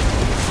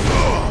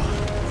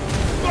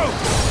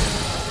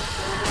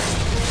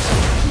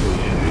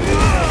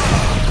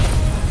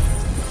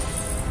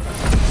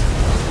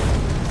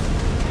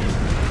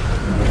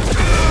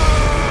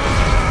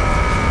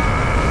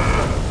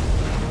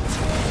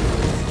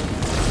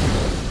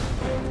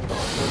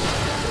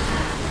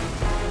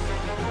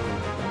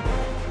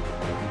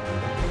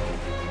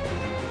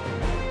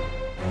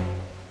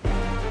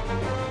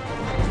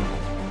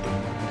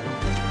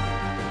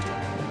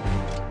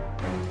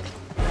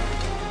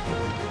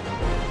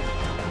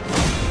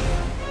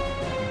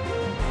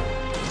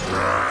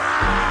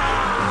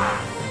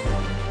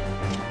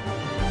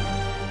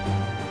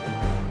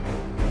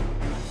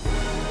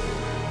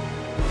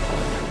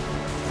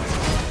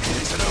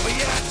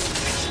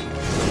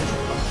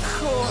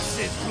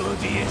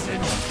 bloody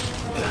isn't.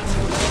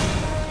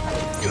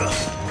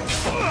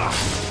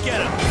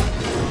 Get him.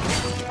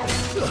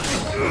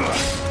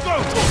 Go!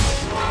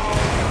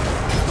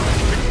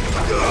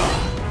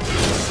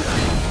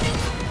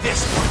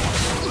 This one.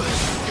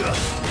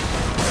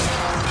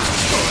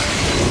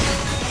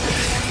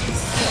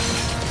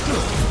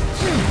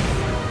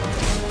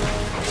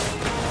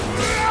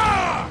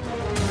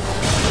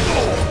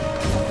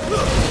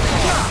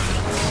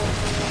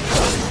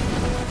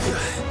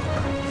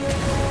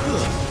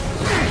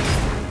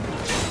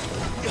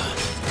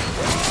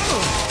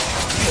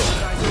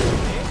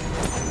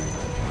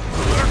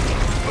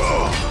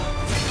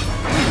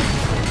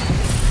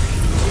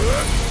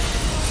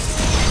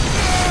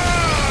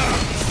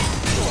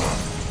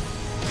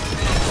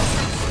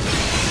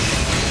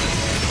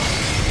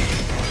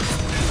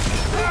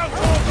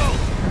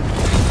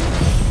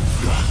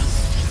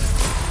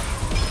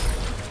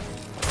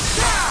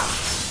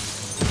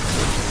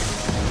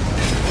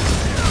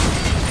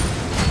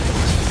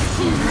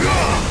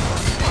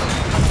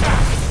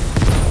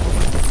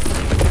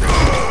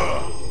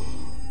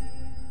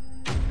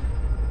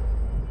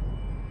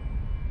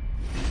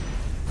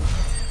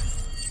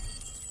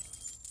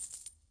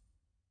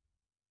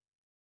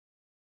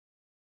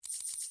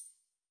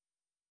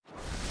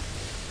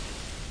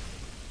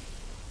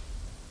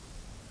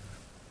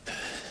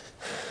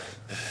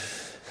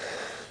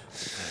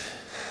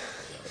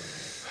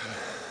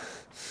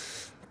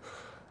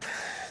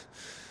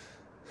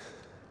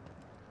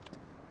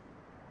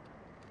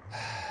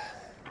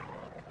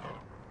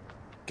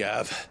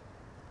 Gav.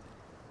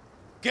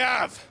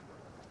 Gav!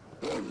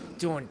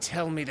 Don't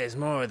tell me there's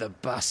more of the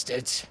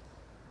bastards.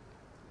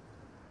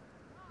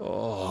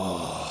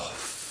 Oh,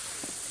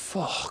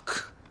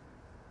 fuck.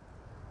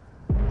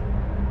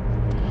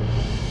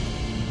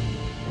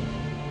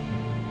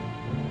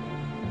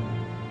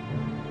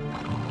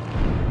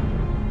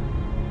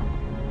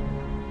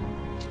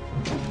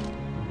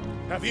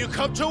 Have you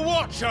come to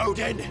watch,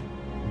 Odin?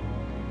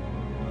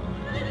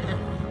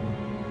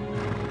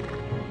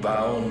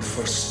 Bound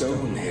for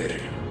Stonehill.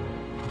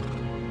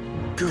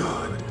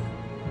 Good.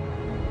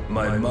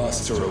 My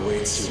master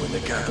awaits you in the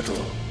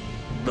capital,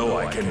 though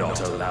I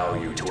cannot allow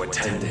you to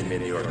attend him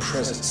in your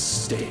present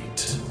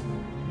state.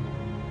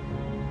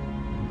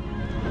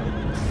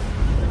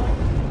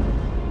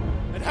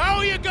 And how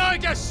are you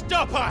going to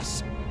stop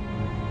us?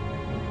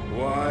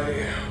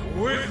 Why,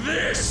 with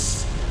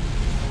this!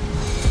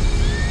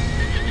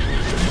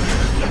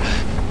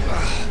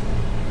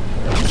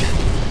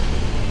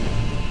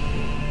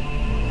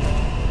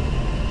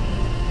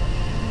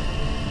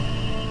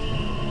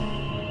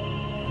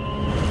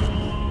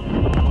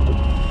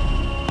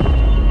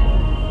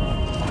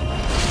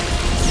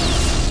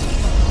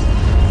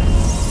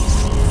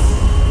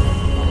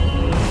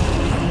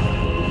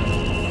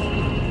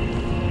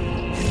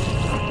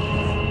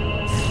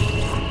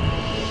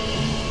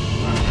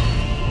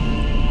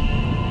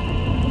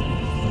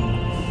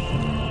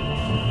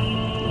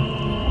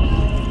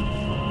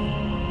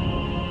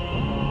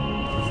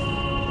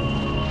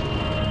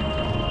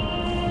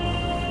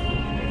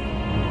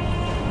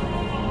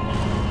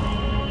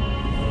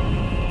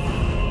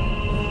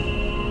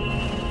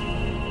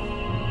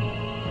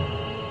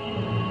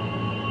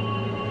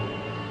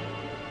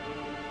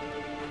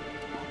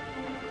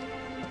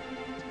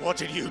 What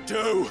did you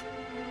do?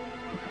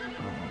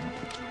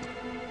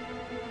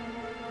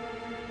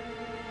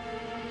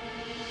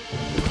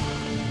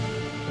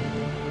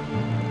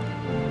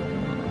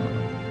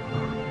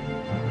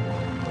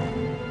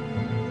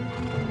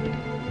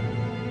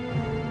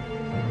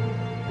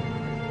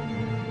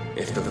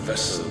 If the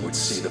vessel would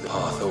see the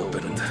path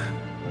opened,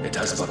 it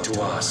has but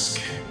to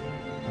ask.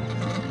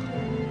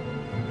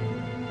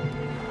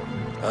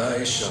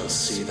 I shall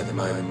see that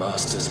my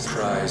master's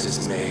prize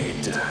is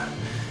made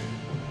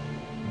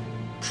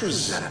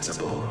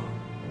presentable.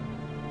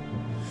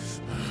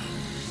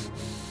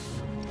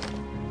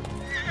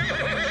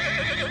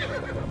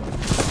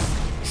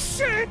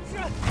 Shit!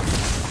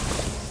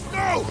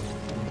 No!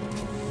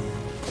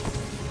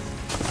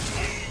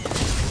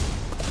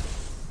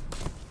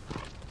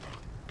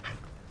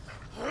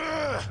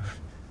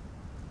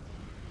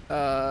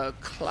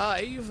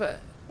 Clive,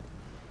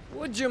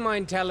 would you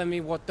mind telling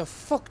me what the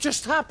fuck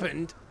just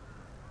happened?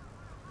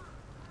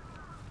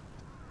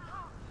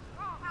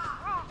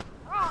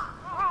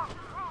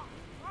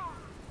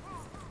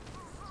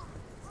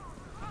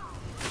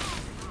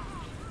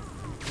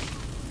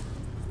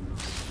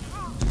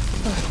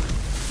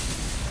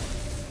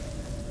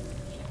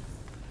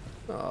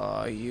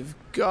 Oh, you've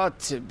got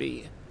to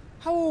be.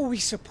 How are we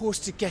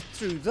supposed to get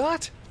through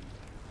that?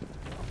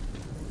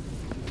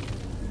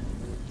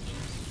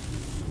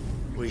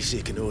 We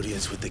seek an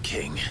audience with the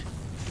king.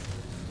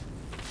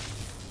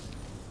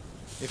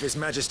 If His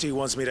Majesty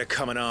wants me to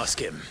come and ask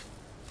him,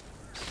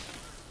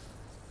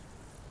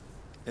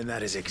 then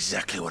that is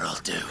exactly what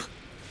I'll do.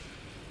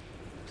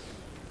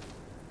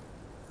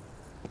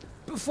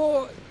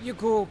 Before you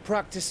go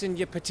practicing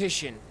your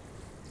petition,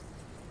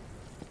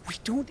 we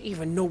don't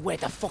even know where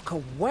the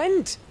fucker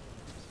went.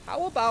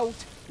 How about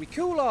we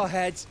cool our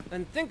heads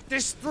and think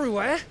this through,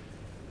 eh?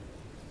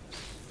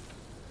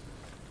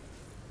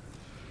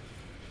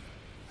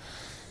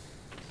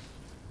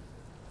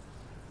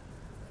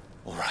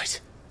 All right.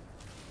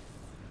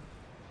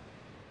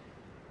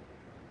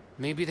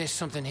 Maybe there's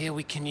something here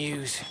we can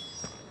use.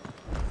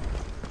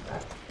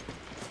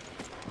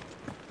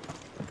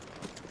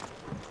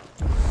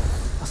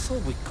 I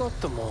thought we got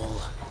them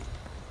all.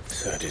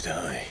 So did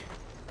I.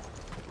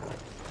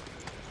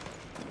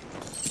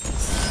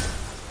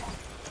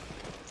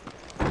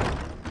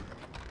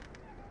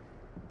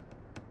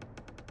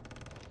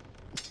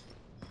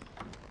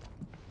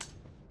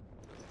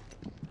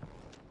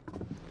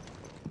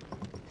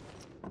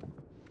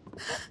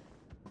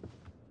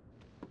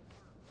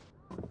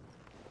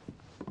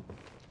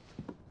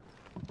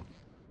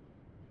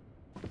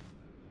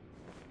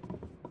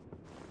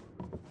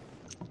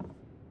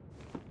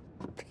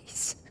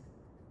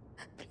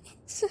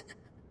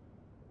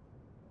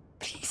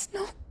 Please,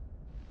 no.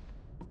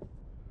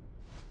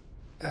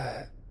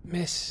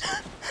 Miss.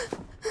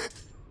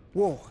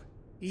 Whoa,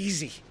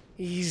 easy,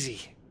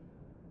 easy.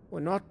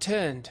 We're not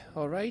turned,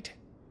 all right?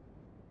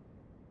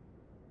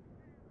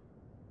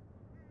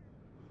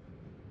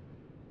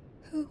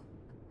 Who?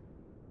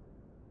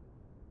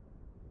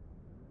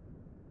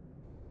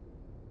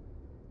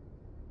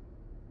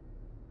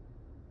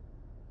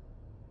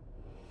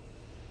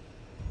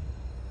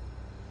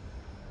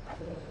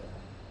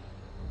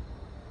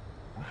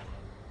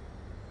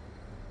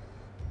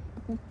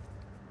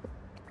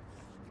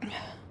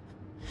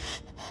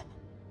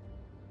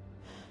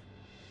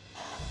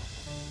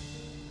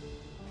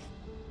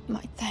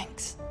 My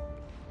thanks,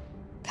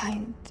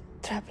 kind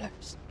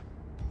travelers.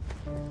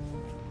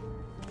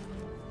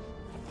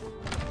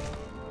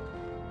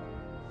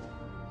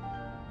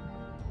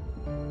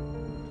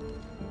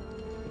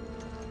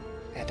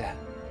 Edda,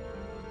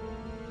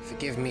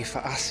 forgive me for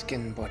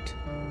asking, but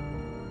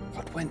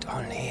what went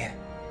on here?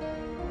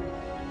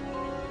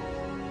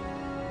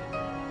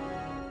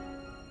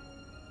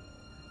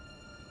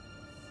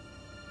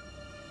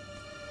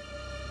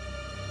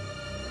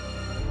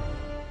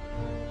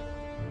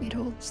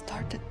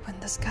 started when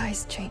the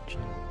skies changed.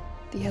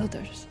 The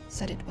elders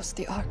said it was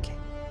the Arcade.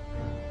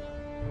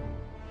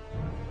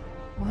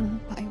 One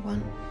by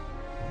one,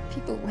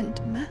 people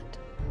went mad.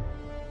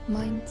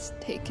 Minds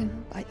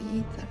taken by the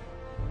ether.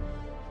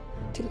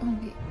 Till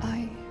only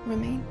I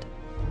remained.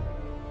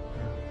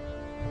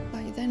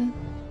 By then,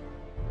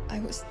 I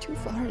was too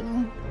far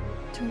along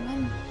to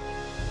run.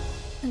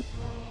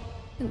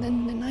 And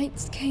then the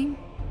nights came.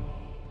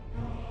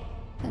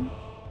 And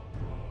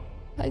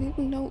I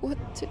didn't know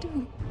what to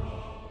do.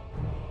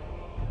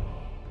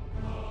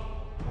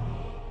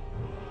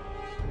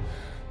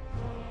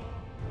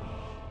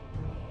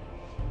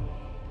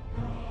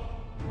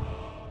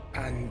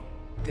 And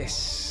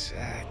this,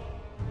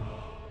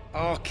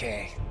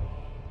 Arcade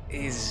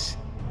is...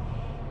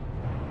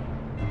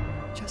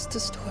 Just a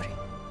story.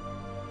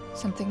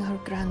 Something our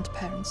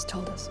grandparents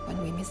told us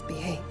when we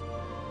misbehaved.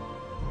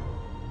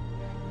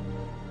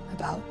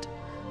 About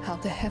how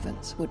the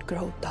heavens would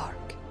grow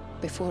dark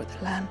before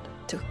the land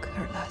took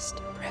her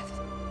last breath.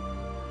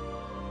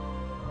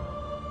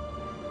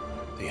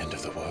 The end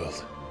of the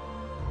world.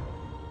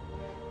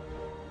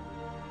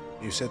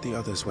 You said the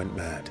others went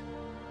mad.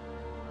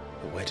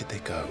 But where did they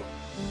go?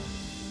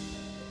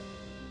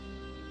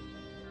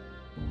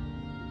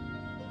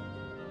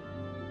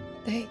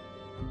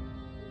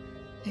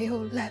 They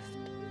all left.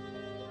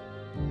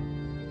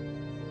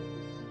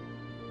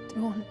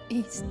 Drawn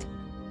east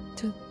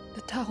to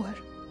the tower,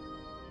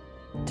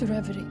 to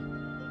reverie.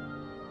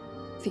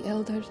 The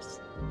elders,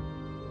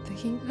 the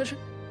healer,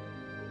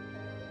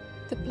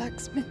 the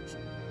blacksmith,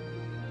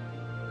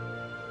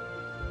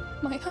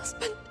 my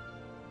husband.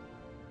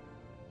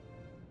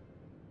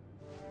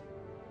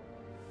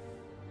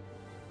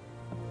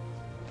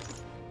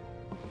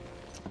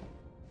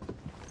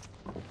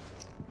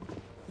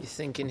 You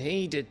thinking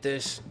he did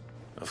this?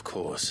 Of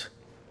course.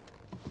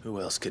 Who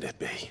else could it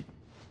be?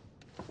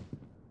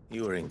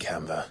 You were in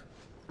Canva.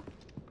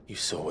 You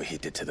saw what he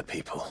did to the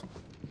people.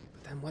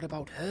 But then what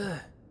about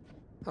her?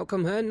 How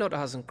come her nut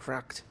hasn't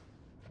cracked?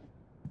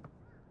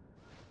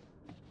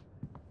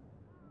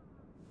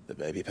 The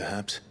baby,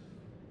 perhaps?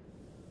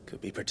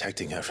 Could be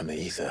protecting her from the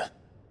ether.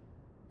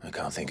 I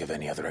can't think of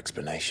any other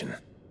explanation.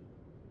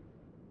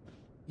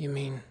 You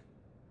mean...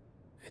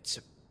 it's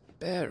a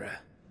bearer?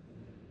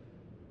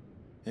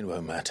 It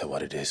won't matter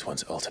what it is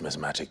once Ultima's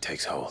magic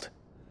takes hold.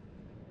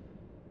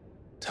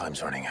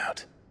 Time's running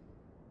out.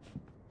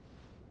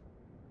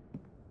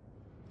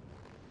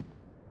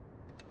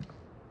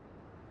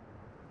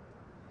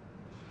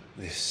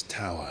 This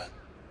tower.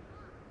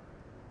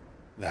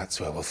 That's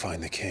where we'll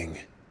find the king.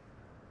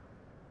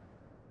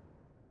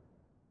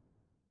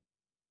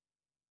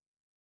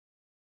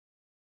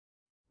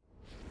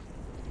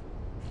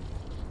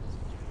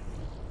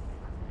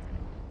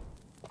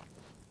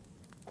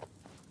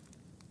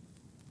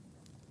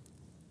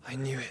 I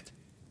knew it.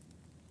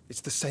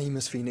 It's the same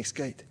as Phoenix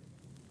Gate.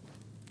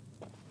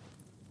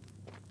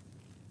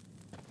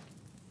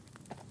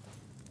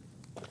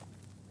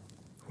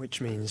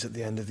 Which means at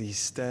the end of these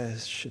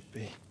stairs should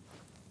be...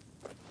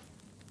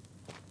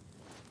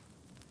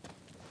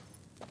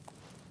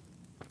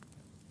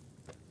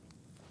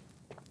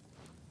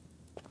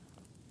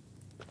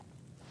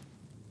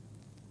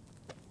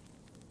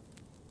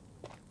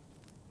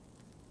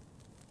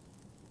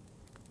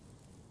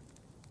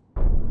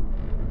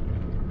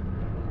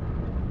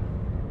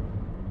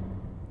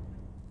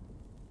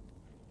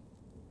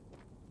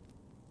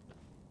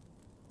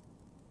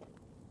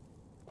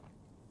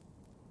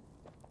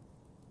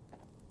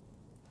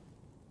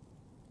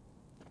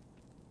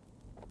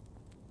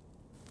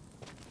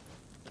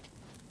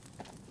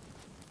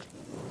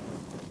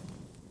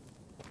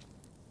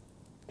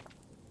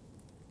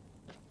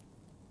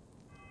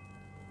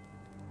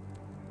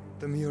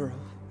 The mural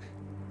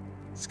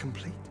is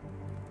complete.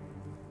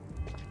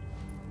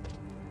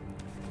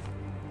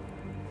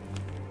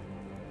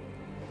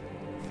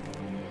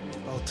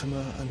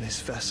 Ultima and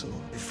this vessel,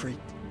 Ifrit.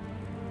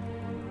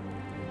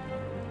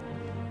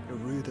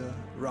 Garuda,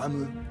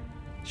 Ramu,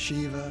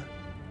 Shiva,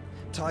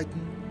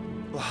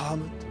 Titan,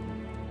 Bahamut,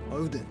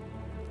 Odin.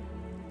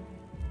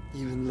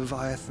 Even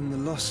Leviathan the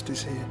Lost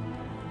is here.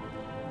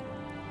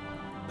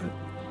 But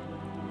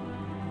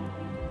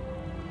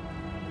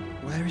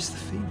where is the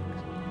Phoenix?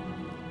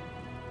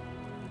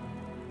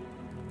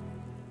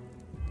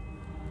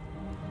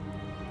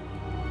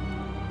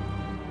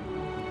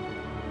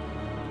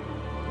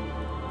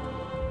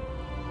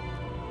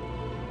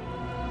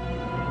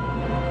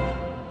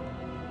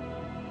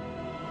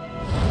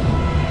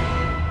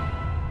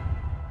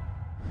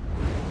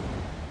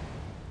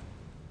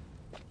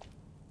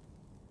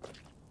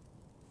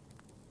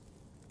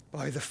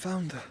 By the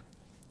Founder.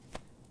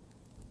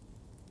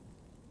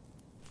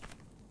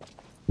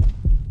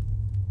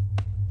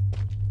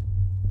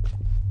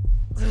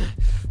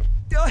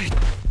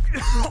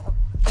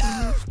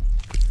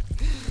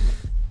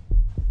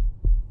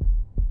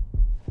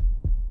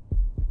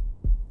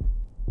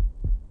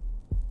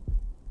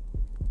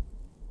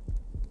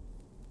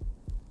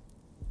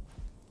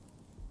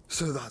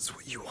 So that's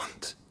what you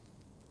want,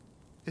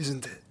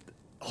 isn't it,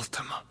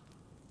 Ultima?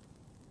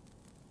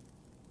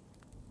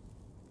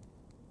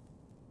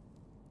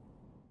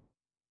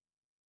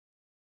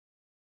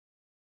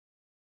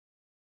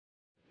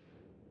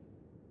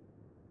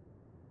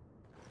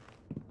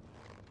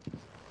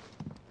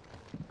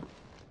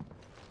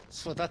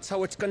 So that's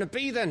how it's gonna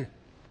be then?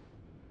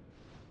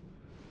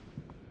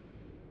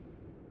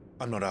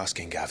 I'm not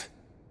asking, Gav.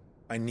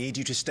 I need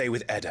you to stay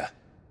with Edda.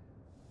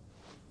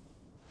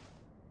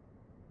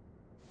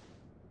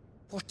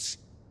 What?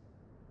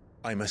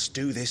 I must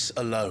do this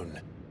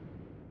alone.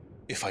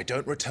 If I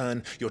don't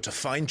return, you're to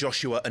find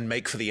Joshua and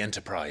make for the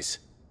Enterprise.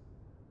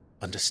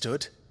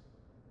 Understood?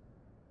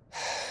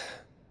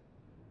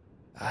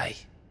 Aye.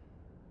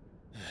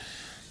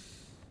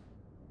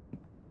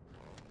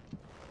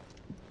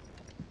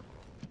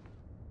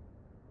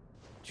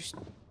 Just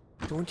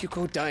don't you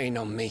go dying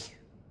on me.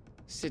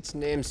 Sid's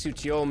name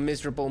suits your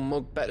miserable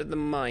mug better than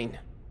mine.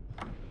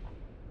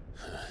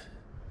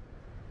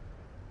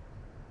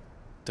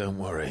 Don't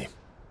worry.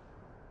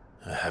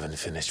 I haven't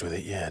finished with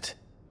it yet.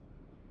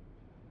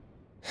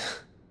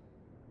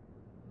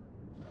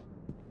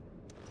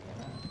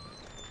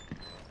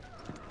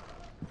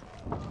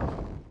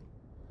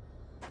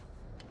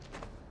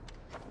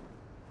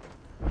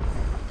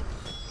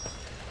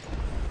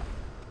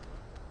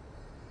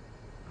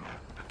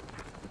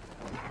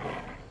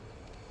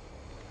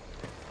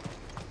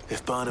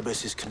 If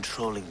Barnabas is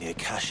controlling the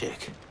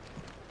Akashic,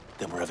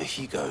 then wherever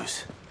he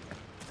goes,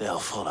 they'll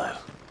follow.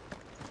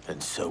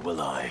 And so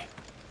will I.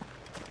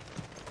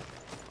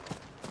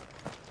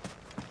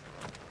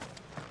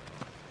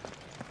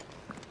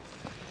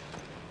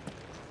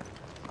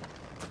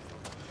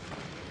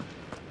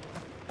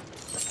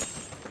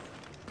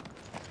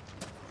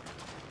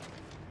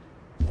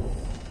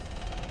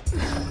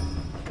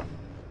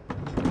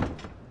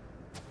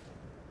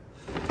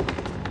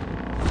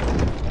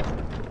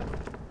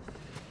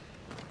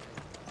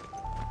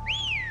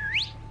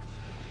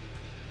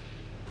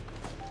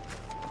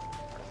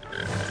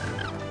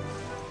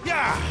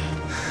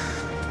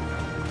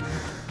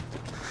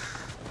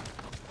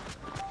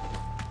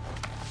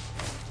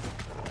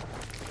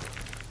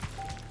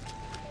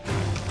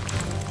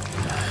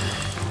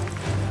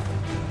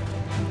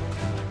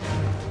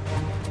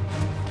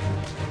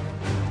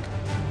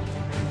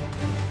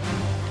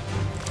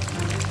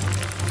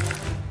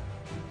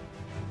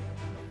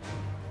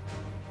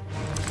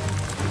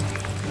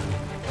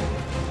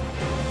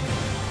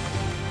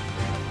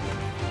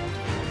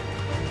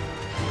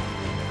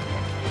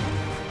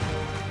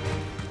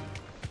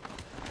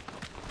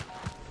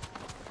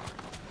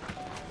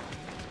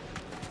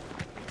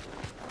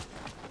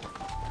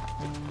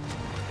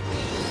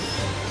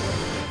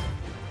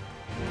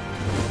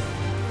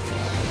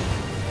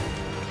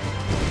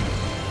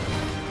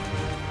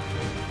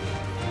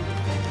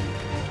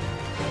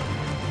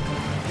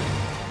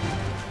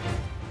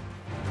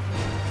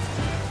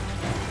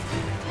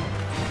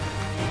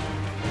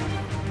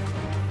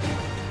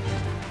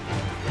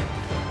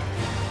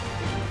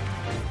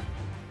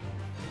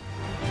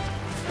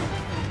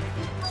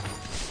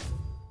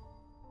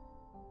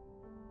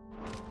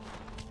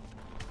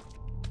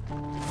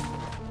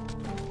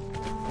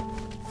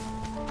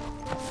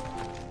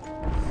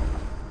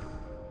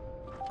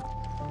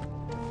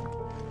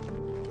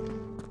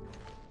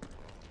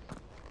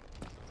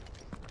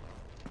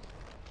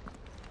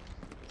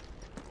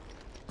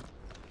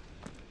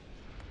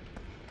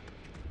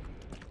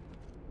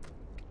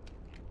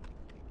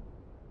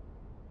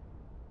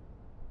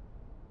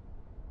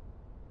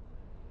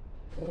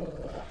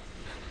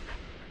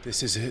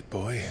 This is it,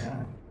 boy.